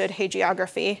understood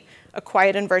hagiography, a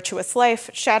quiet and virtuous life,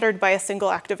 shattered by a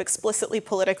single act of explicitly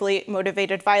politically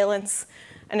motivated violence,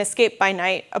 an escape by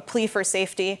night, a plea for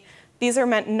safety. These are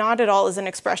meant not at all as an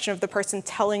expression of the person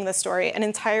telling the story and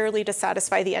entirely to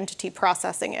satisfy the entity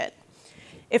processing it.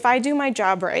 If I do my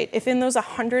job right, if in those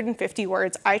 150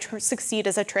 words I succeed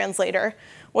as a translator,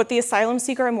 what the asylum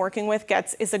seeker I'm working with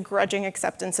gets is a grudging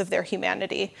acceptance of their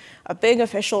humanity, a big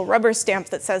official rubber stamp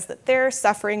that says that their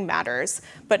suffering matters,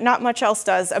 but not much else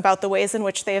does about the ways in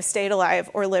which they have stayed alive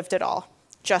or lived at all,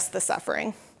 just the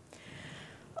suffering.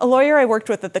 A lawyer I worked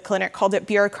with at the clinic called it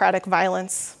bureaucratic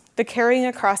violence, the carrying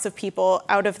across of people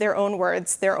out of their own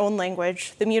words, their own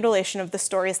language, the mutilation of the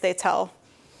stories they tell.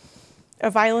 A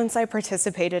violence I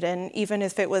participated in, even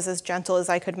if it was as gentle as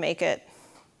I could make it.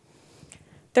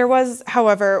 There was,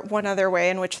 however, one other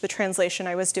way in which the translation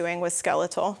I was doing was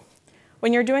skeletal.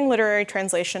 When you're doing literary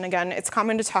translation, again, it's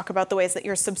common to talk about the ways that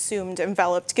you're subsumed,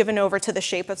 enveloped, given over to the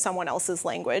shape of someone else's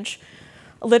language.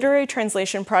 A literary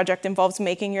translation project involves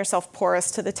making yourself porous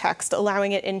to the text,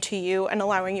 allowing it into you and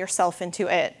allowing yourself into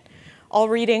it. All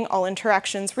reading, all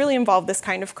interactions really involve this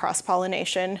kind of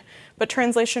cross-pollination, but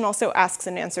translation also asks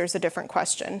and answers a different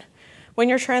question. When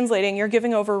you're translating, you're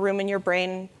giving over room in your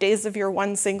brain, days of your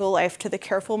one single life, to the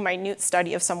careful, minute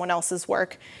study of someone else's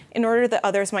work in order that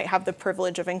others might have the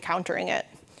privilege of encountering it.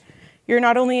 You're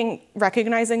not only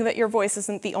recognizing that your voice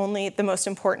isn't the most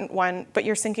important one, but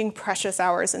you're sinking precious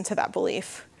hours into that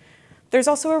belief. There's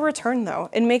also a return, though.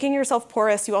 In making yourself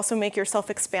porous, you also make yourself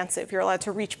expansive. You're allowed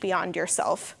to reach beyond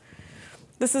yourself.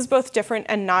 This is both different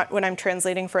and not when I'm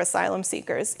translating for asylum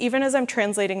seekers. Even as I'm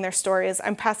translating their stories,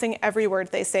 I'm passing every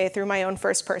word they say through my own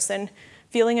first person,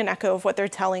 feeling an echo of what they're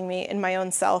telling me in my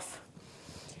own self.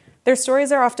 Their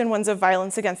stories are often ones of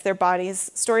violence against their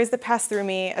bodies, stories that pass through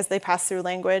me as they pass through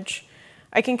language.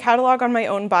 I can catalog on my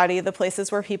own body the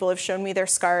places where people have shown me their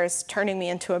scars, turning me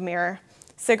into a mirror.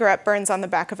 Cigarette burns on the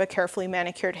back of a carefully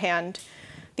manicured hand.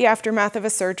 The aftermath of a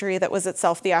surgery that was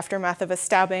itself the aftermath of a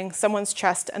stabbing, someone's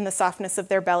chest and the softness of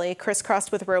their belly,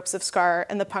 crisscrossed with ropes of scar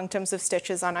and the punctums of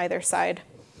stitches on either side.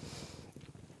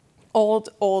 Old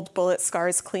bullet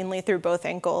scars cleanly through both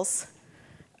ankles.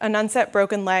 An unset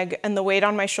broken leg and the weight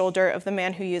on my shoulder of the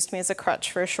man who used me as a crutch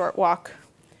for a short walk.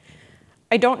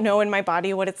 I don't know in my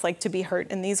body what it's like to be hurt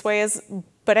in these ways,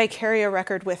 but I carry a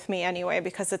record with me anyway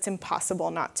because it's impossible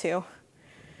not to.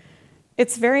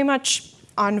 It's very much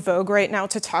on vogue right now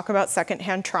to talk about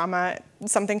secondhand trauma,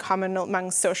 something common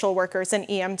among social workers and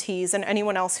EMTs and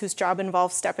anyone else whose job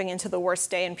involves stepping into the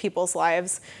worst day in people's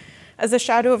lives, as a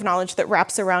shadow of knowledge that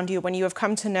wraps around you when you have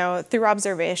come to know, through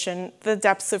observation, the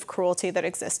depths of cruelty that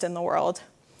exist in the world.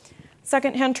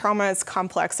 Secondhand trauma is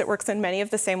complex. It works in many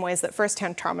of the same ways that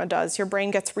firsthand trauma does. Your brain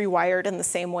gets rewired in the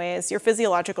same ways. Your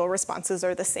physiological responses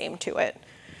are the same to it.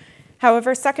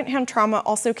 However, secondhand trauma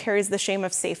also carries the shame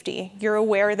of safety. You're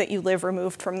aware that you live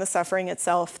removed from the suffering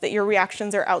itself, that your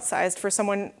reactions are outsized for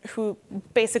someone who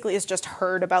basically has just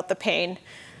heard about the pain,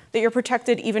 that you're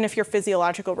protected even if your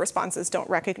physiological responses don't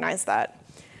recognize that.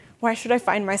 Why should I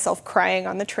find myself crying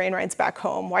on the train rides back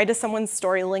home? Why does someone's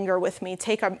story linger with me,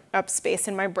 take up space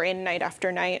in my brain night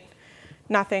after night?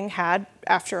 Nothing had,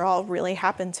 after all, really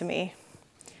happened to me.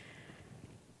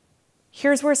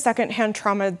 Here's where secondhand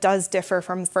trauma does differ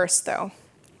from first, though.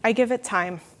 I give it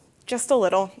time, just a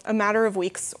little, a matter of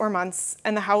weeks or months,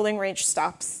 and the howling rage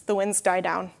stops, the winds die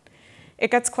down. It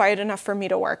gets quiet enough for me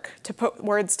to work, to put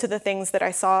words to the things that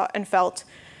I saw and felt,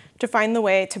 to find the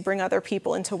way to bring other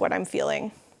people into what I'm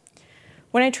feeling.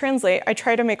 When I translate, I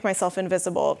try to make myself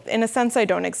invisible. In a sense, I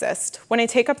don't exist. When I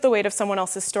take up the weight of someone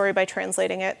else's story by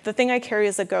translating it, the thing I carry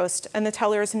is a ghost, and the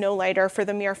teller is no lighter for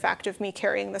the mere fact of me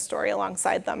carrying the story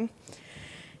alongside them.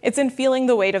 It's in feeling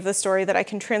the weight of the story that I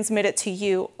can transmit it to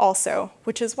you also,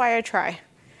 which is why I try.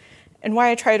 And why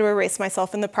I try to erase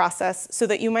myself in the process so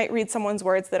that you might read someone's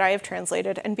words that I have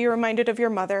translated and be reminded of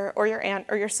your mother or your aunt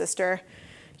or your sister,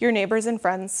 your neighbors and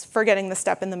friends, forgetting the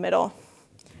step in the middle.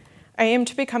 I aim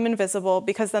to become invisible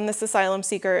because then this asylum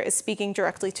seeker is speaking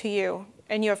directly to you,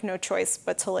 and you have no choice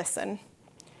but to listen.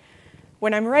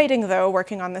 When I'm writing, though,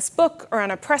 working on this book or on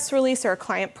a press release or a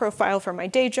client profile for my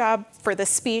day job, for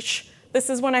this speech, this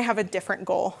is when I have a different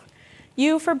goal.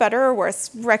 You, for better or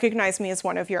worse, recognize me as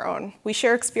one of your own. We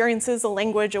share experiences, a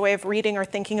language, a way of reading or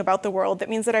thinking about the world that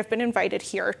means that I've been invited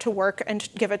here to work and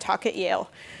give a talk at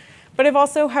Yale. But I've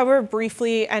also, however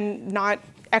briefly and not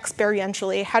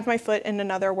experientially, had my foot in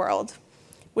another world,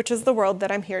 which is the world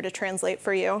that I'm here to translate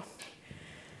for you.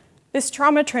 This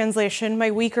trauma translation,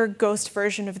 my weaker ghost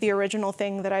version of the original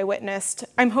thing that I witnessed,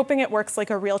 I'm hoping it works like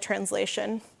a real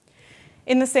translation.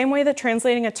 In the same way that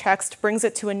translating a text brings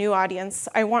it to a new audience,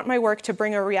 I want my work to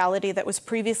bring a reality that was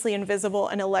previously invisible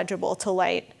and illegible to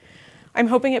light. I'm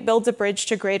hoping it builds a bridge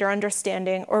to greater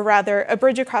understanding, or rather, a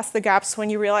bridge across the gaps when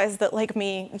you realize that, like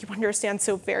me, you understand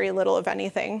so very little of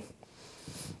anything.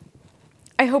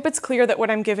 I hope it's clear that what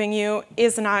I'm giving you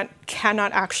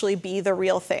cannot actually be the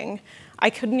real thing. I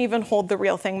couldn't even hold the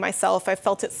real thing myself. I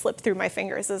felt it slip through my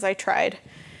fingers as I tried.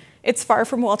 It's far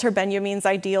from Walter Benjamin's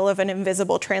ideal of an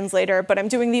invisible translator, but I'm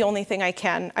doing the only thing I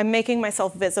can. I'm making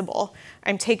myself visible.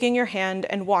 I'm taking your hand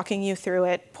and walking you through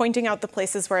it, pointing out the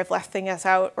places where I've left things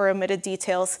out or omitted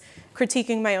details,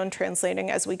 critiquing my own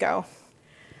translating as we go.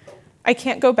 I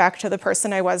can't go back to the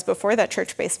person I was before that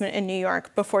church basement in New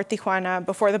York, before Tijuana,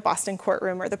 before the Boston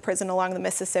courtroom or the prison along the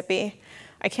Mississippi.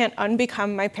 I can't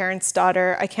unbecome my parents'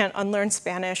 daughter. I can't unlearn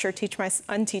Spanish or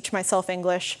unteach myself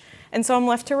English. And so I'm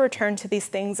left to return to these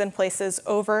things and places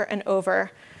over and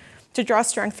over, to draw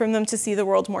strength from them to see the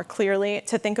world more clearly,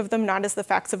 to think of them not as the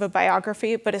facts of a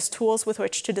biography, but as tools with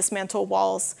which to dismantle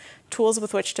walls, tools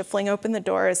with which to fling open the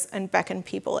doors and beckon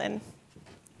people in.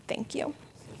 Thank you.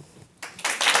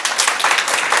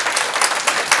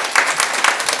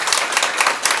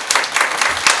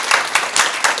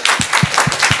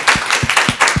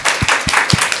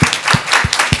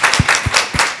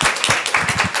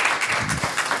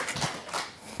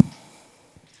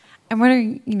 I'm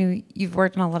wondering, you've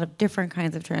worked on a lot of different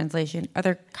kinds of translation. Are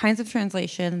there kinds of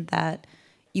translation that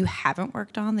you haven't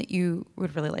worked on that you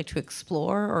would really like to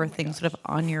explore, or things sort of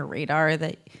on your radar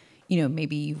that,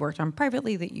 maybe you've worked on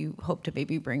privately that you hope to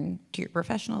maybe bring to your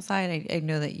professional side? I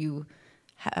know that you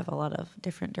have a lot of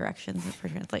different directions for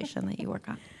translation that you work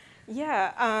on.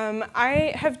 Yeah,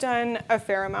 I have done a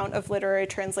fair amount of literary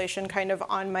translation kind of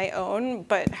on my own,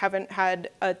 but haven't had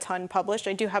a ton published.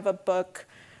 I do have a book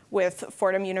with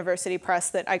Fordham University Press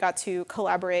that I got to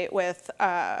collaborate with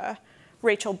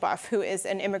Rachel Buff, who is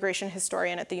an immigration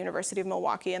historian at the University of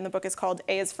Milwaukee, and the book is called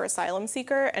A is for Asylum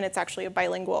Seeker, and it's actually a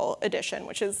bilingual edition,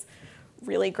 which is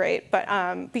really great. But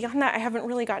beyond that, I haven't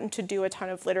really gotten to do a ton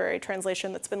of literary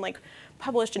translation that's been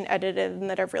published and edited, and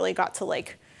that I've really got to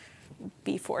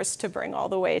be forced to bring all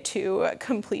the way to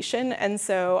completion. And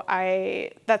so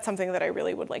that's something that I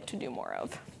really would like to do more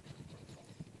of.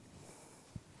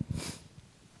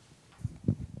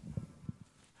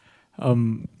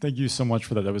 Thank you so much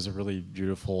for that. That was a really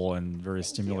beautiful and very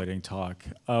stimulating talk.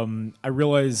 I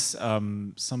realize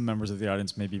some members of the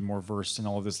audience may be more versed in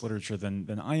all of this literature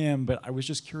than I am, but I was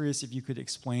just curious if you could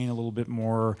explain a little bit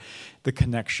more the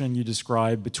connection you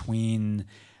described between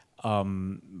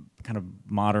kind of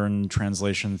modern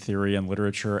translation theory and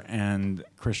literature and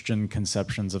Christian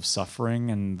conceptions of suffering,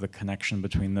 and the connection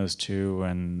between those two,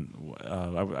 and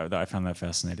I found that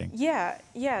fascinating. Yeah.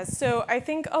 So I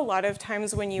think a lot of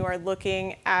times when you are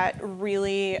looking at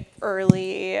really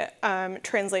early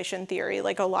translation theory,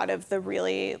 like a lot of the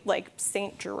really,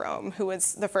 St. Jerome, who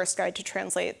was the first guy to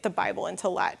translate the Bible into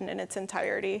Latin in its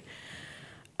entirety,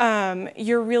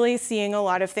 you're really seeing a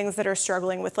lot of things that are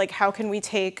struggling with, how can we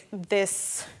take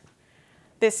this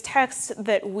text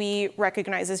that we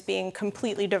recognize as being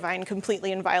completely divine,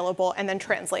 completely inviolable, and then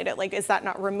translate it? Is that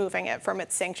not removing it from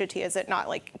its sanctity? Is it not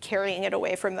carrying it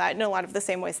away from that in a lot of the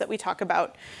same ways that we talk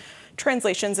about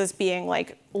translations as being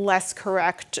less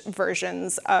correct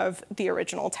versions of the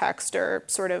original text, or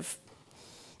sort of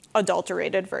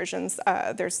adulterated versions?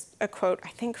 There's a quote, I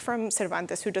think, from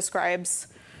Cervantes, who describes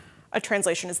a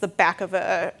translation as the back of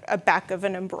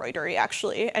an embroidery,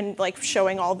 actually, and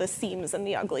showing all the seams and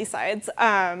the ugly sides.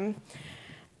 And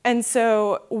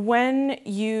so when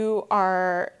you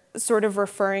are sort of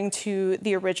referring to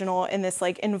the original in this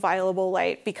inviolable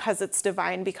light because it's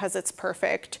divine, because it's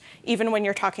perfect, even when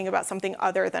you're talking about something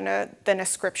other than a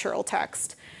scriptural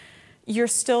text, you're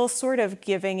still sort of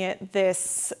giving it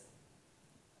this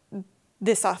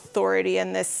authority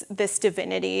and this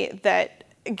divinity that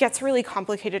gets really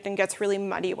complicated and gets really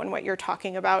muddy when what you're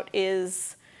talking about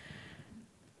is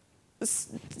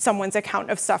someone's account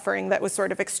of suffering that was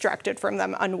sort of extracted from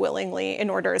them unwillingly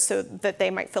in order so that they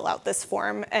might fill out this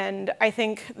form. And I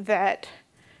think that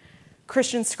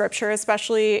Christian scripture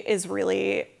especially is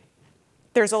really,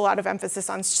 there's a lot of emphasis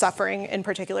on suffering in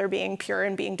particular being pure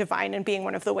and being divine and being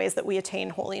one of the ways that we attain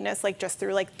holiness, just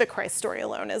through the Christ story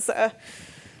alone is a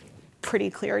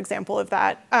pretty clear example of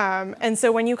that. And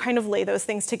so when you kind of lay those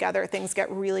things together, things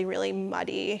get really, really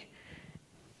muddy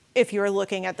if you're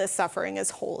looking at this suffering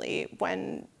as holy,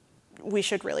 when we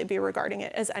should really be regarding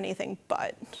it as anything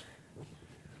but.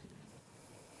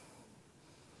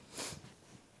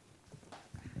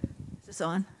 Is this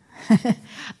on?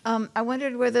 I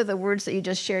wondered whether the words that you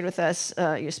just shared with us,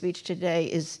 your speech today,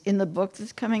 is in the book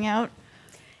that's coming out.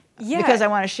 Yeah. Because I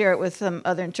want to share it with some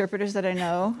other interpreters that I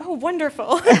know. Oh,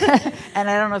 wonderful. And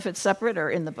I don't know if it's separate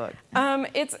or in the book.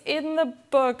 It's in the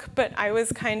book, but I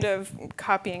was kind of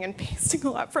copying and pasting a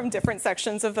lot from different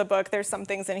sections of the book. There's some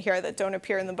things in here that don't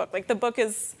appear in the book. The book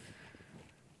is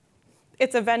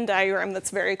it's a Venn diagram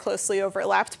that's very closely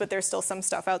overlapped, but there's still some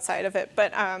stuff outside of it.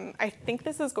 But I think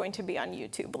this is going to be on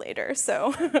YouTube later,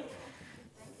 so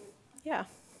yeah.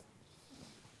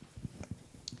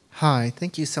 Hi,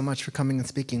 thank you so much for coming and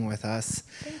speaking with us.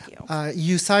 Thank you.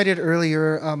 You cited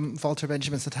earlier Walter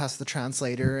Benjamin's The Task of the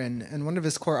Translator, and one of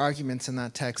his core arguments in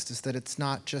that text is that it's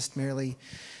not just merely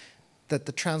that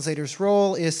the translator's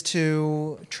role is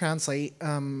to translate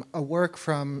a work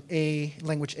from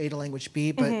language A to language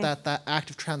B, but that act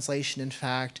of translation, in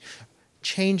fact,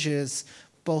 changes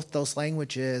both those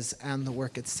languages and the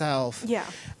work itself. Yeah.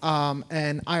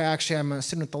 And I'm a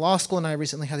student at the law school, and I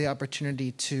recently had the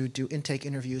opportunity to do intake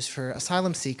interviews for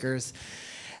asylum seekers.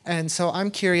 And so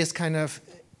I'm curious,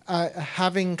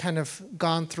 having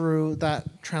gone through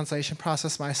that translation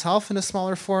process myself in a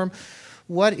smaller form,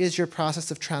 what is your process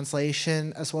of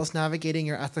translation, as well as navigating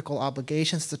your ethical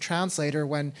obligations as a translator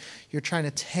when you're trying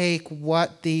to take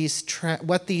what these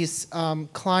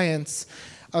clients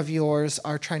of yours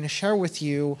are trying to share with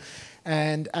you,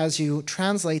 and as you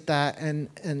translate that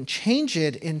and change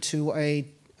it into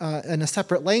in a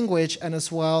separate language, and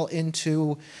as well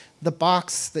into the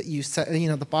box that you set,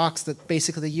 the box that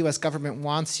basically the U.S. government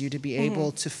wants you to be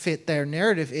able to fit their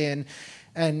narrative in,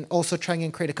 and also trying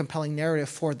and create a compelling narrative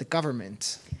for the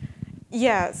government.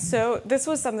 Yeah, so this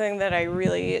was something that I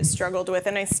really struggled with,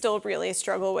 and I still really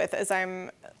struggle with as I'm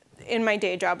in my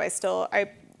day job.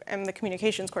 I am the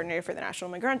communications coordinator for the National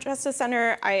Migrant Justice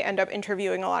Center. I end up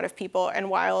interviewing a lot of people, and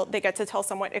while they get to tell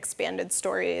somewhat expanded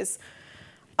stories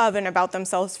of and about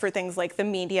themselves for things like the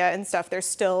media and stuff, there's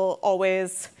still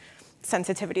always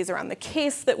sensitivities around the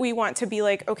case that we want to be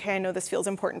like, okay, I know this feels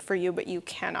important for you, but you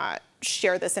cannot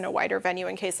share this in a wider venue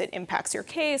in case it impacts your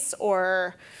case,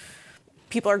 or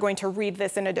people are going to read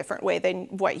this in a different way than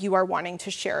what you are wanting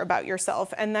to share about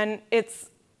yourself. And then it's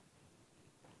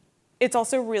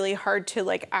also really hard to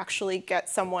actually get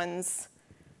someone's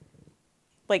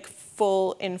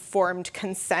full informed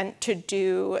consent to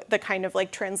do the kind of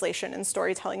translation and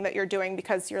storytelling that you're doing,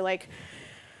 because you're like,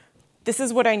 this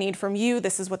is what I need from you,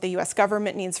 this is what the US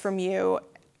government needs from you,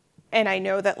 and I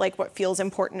know that what feels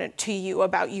important to you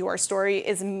about your story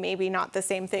is maybe not the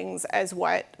same things as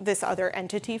what this other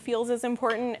entity feels is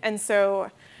important. And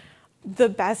so the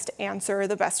best answer,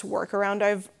 the best workaround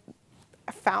I've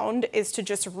found is to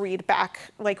just read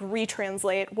back,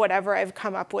 retranslate whatever I've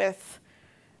come up with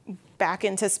back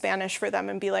into Spanish for them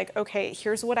and be like, okay,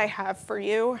 here's what I have for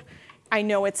you. I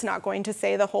know it's not going to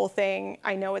say the whole thing.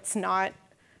 I know it's not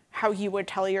how you would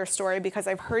tell your story, because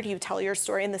I've heard you tell your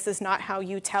story and this is not how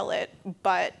you tell it,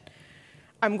 but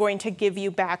I'm going to give you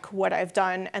back what I've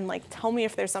done, and tell me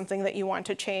if there's something that you want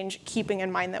to change, keeping in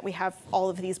mind that we have all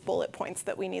of these bullet points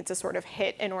that we need to sort of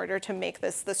hit in order to make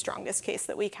this the strongest case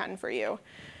that we can for you.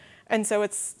 And so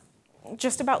it's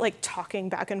just about talking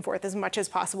back and forth as much as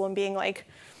possible and being like,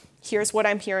 here's what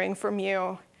I'm hearing from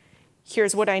you.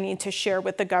 Here's what I need to share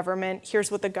with the government.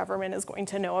 Here's what the government is going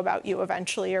to know about you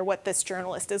eventually, or what this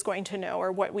journalist is going to know,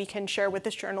 or what we can share with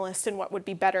this journalist, and what would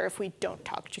be better if we don't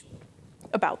talk to you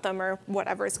about them, or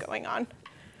whatever is going on.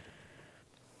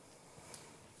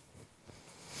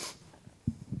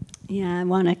 Yeah, I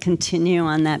want to continue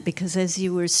on that, because as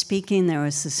you were speaking, there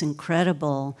was this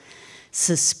incredible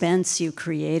suspense you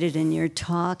created in your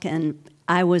talk, and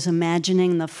I was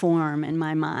imagining the form in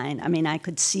my mind. I mean, I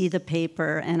could see the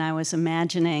paper, and I was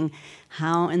imagining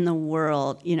how in the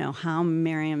world, how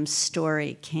Miriam's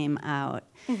story came out.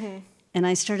 Mm-hmm. And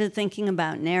I started thinking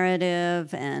about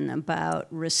narrative and about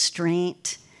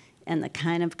restraint and the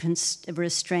kind of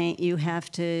restraint you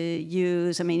have to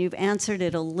use. I mean, you've answered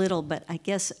it a little, but I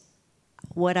guess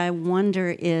what I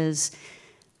wonder is,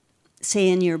 say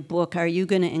in your book, are you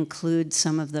going to include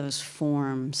some of those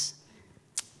forms?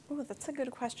 Oh, that's a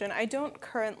good question. I don't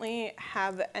currently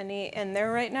have any in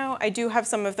there right now. I do have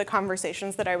some of the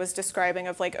conversations that I was describing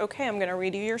of okay, I'm going to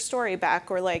read you your story back,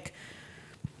 or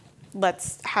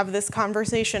let's have this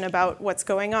conversation about what's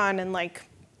going on. And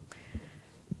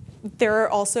there are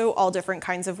also all different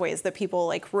kinds of ways that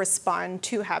people respond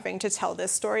to having to tell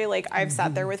this story. I've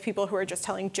sat there with people who are just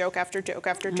telling joke after joke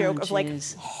after joke of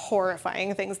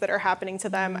horrifying things that are happening to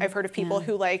them. I've heard of people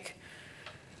who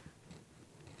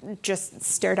just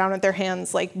stare down at their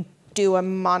hands, do a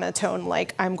monotone,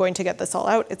 I'm going to get this all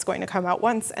out. It's going to come out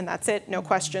once, and that's it. No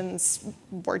questions.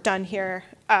 We're done here.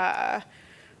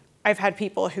 I've had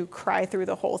people who cry through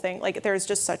the whole thing. There's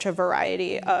just such a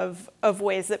variety of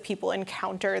ways that people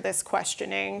encounter this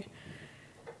questioning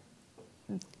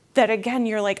that, again,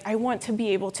 you're I want to be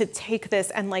able to take this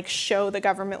and show the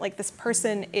government, this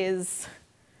person is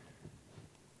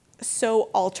so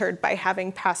altered by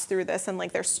having passed through this, and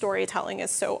like their storytelling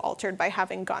is so altered by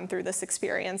having gone through this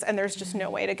experience, and there's just no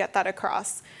way to get that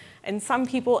across. And some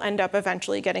people end up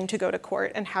eventually getting to go to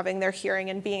court and having their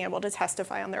hearing and being able to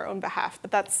testify on their own behalf,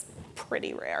 but that's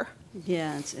pretty rare.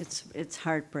 Yeah, it's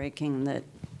heartbreaking that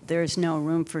there's no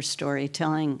room for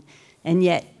storytelling, and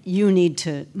yet you need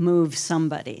to move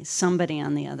somebody. Somebody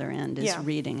on the other end is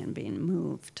reading and being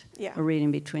moved, or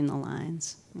reading between the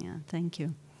lines. Yeah, thank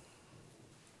you.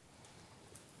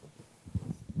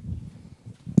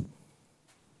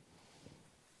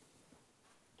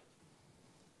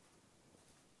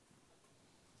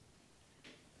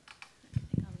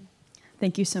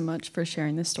 Thank you so much for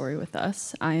sharing this story with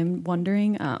us. I am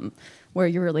wondering where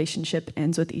your relationship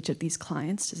ends with each of these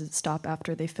clients. Does it stop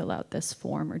after they fill out this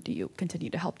form, or do you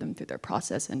continue to help them through their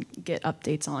process and get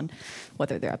updates on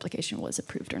whether their application was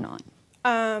approved or not?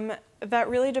 That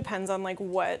really depends on like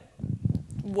what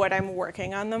I'm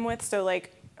working on them with. So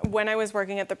like when I was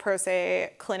working at the Pro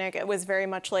Se clinic, it was very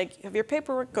much like, you have your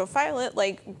paperwork, go file it.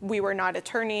 Like, we were not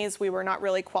attorneys. We were not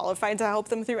really qualified to help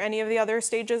them through any of the other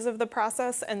stages of the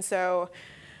process. And so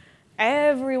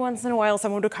every once in a while,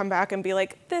 someone would come back and be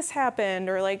like, this happened,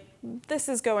 or like, this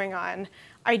is going on.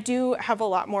 I do have a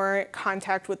lot more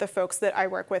contact with the folks that I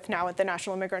work with now at the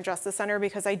National Immigrant Justice Center,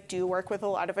 because I do work with a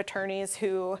lot of attorneys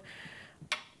who,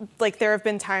 like, there have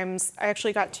been times, I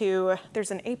actually got to,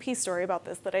 there's an AP story about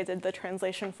this that I did the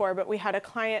translation for, but we had a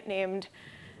client named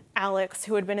Alex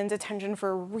who had been in detention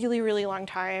for a really, really long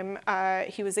time.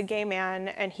 He was a gay man,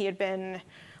 and he had been,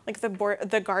 like,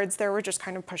 the guards there were just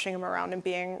kind of pushing him around and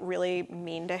being really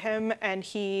mean to him. And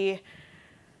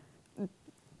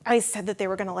I said that they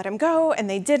were gonna let him go, and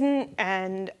they didn't.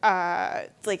 And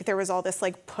like, there was all this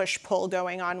like push-pull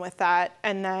going on with that.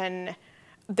 And then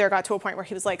there got to a point where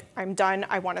he was like, I'm done,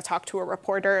 I wanna talk to a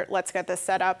reporter, let's get this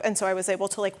set up. And so I was able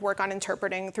to like work on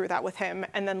interpreting through that with him.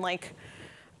 And then like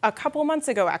a couple months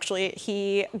ago, actually,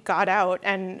 he got out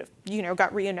and, you know,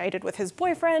 got reunited with his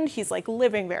boyfriend. He's like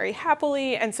living very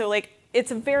happily. And so like,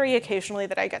 it's very occasionally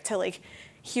that I get to like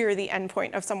hear the end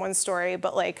point of someone's story,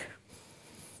 but like,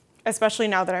 especially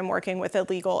now that I'm working with a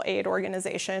legal aid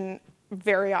organization,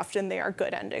 very often they are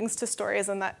good endings to stories,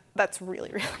 and that's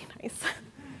really, really nice.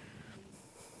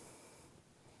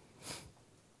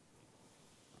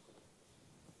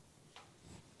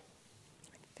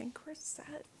 I think we're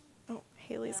set. Oh,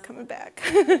 Haley's coming back.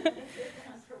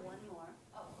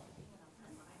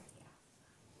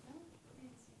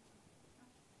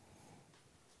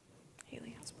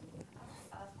 Haley has one.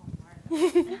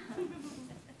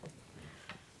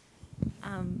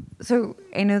 So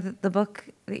I know that the book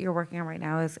that you're working on right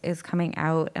now is coming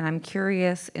out, and I'm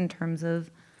curious in terms of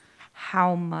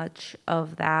how much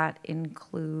of that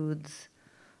includes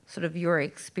sort of your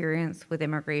experience with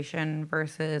immigration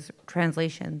versus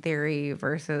translation theory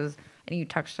versus, and you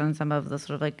touched on some of the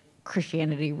sort of like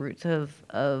Christianity roots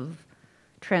of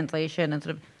translation, and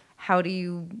sort of how do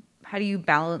you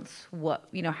balance what,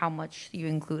 you know, how much you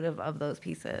include of those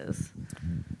pieces?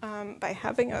 By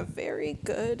having a very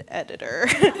good editor.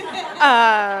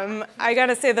 I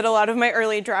gotta say that a lot of my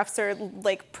early drafts are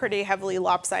like pretty heavily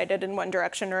lopsided in one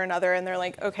direction or another, and they're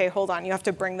like, okay, hold on, you have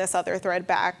to bring this other thread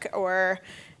back, or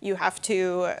you have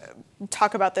to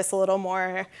talk about this a little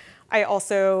more. I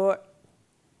also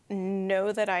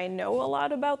know that I know a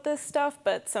lot about this stuff,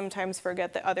 but sometimes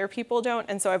forget that other people don't.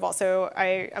 And so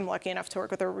I am lucky enough to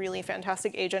work with a really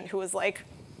fantastic agent who was like,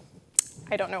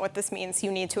 I don't know what this means.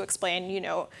 You need to explain, you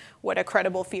know, what a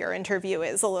credible fear interview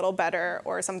is a little better,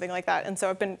 or something like that. And so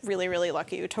I've been really, really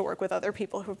lucky to work with other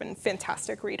people who've been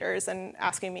fantastic readers and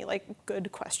asking me like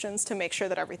good questions to make sure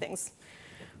that everything's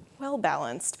well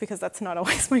balanced, because that's not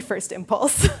always my first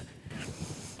impulse.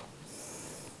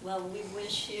 Well, we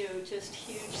wish you just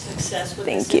huge success with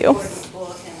Thank this you. important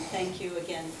book, and thank you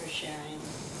again for sharing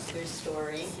your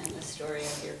story and the story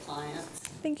of your clients.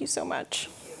 Thank you so much.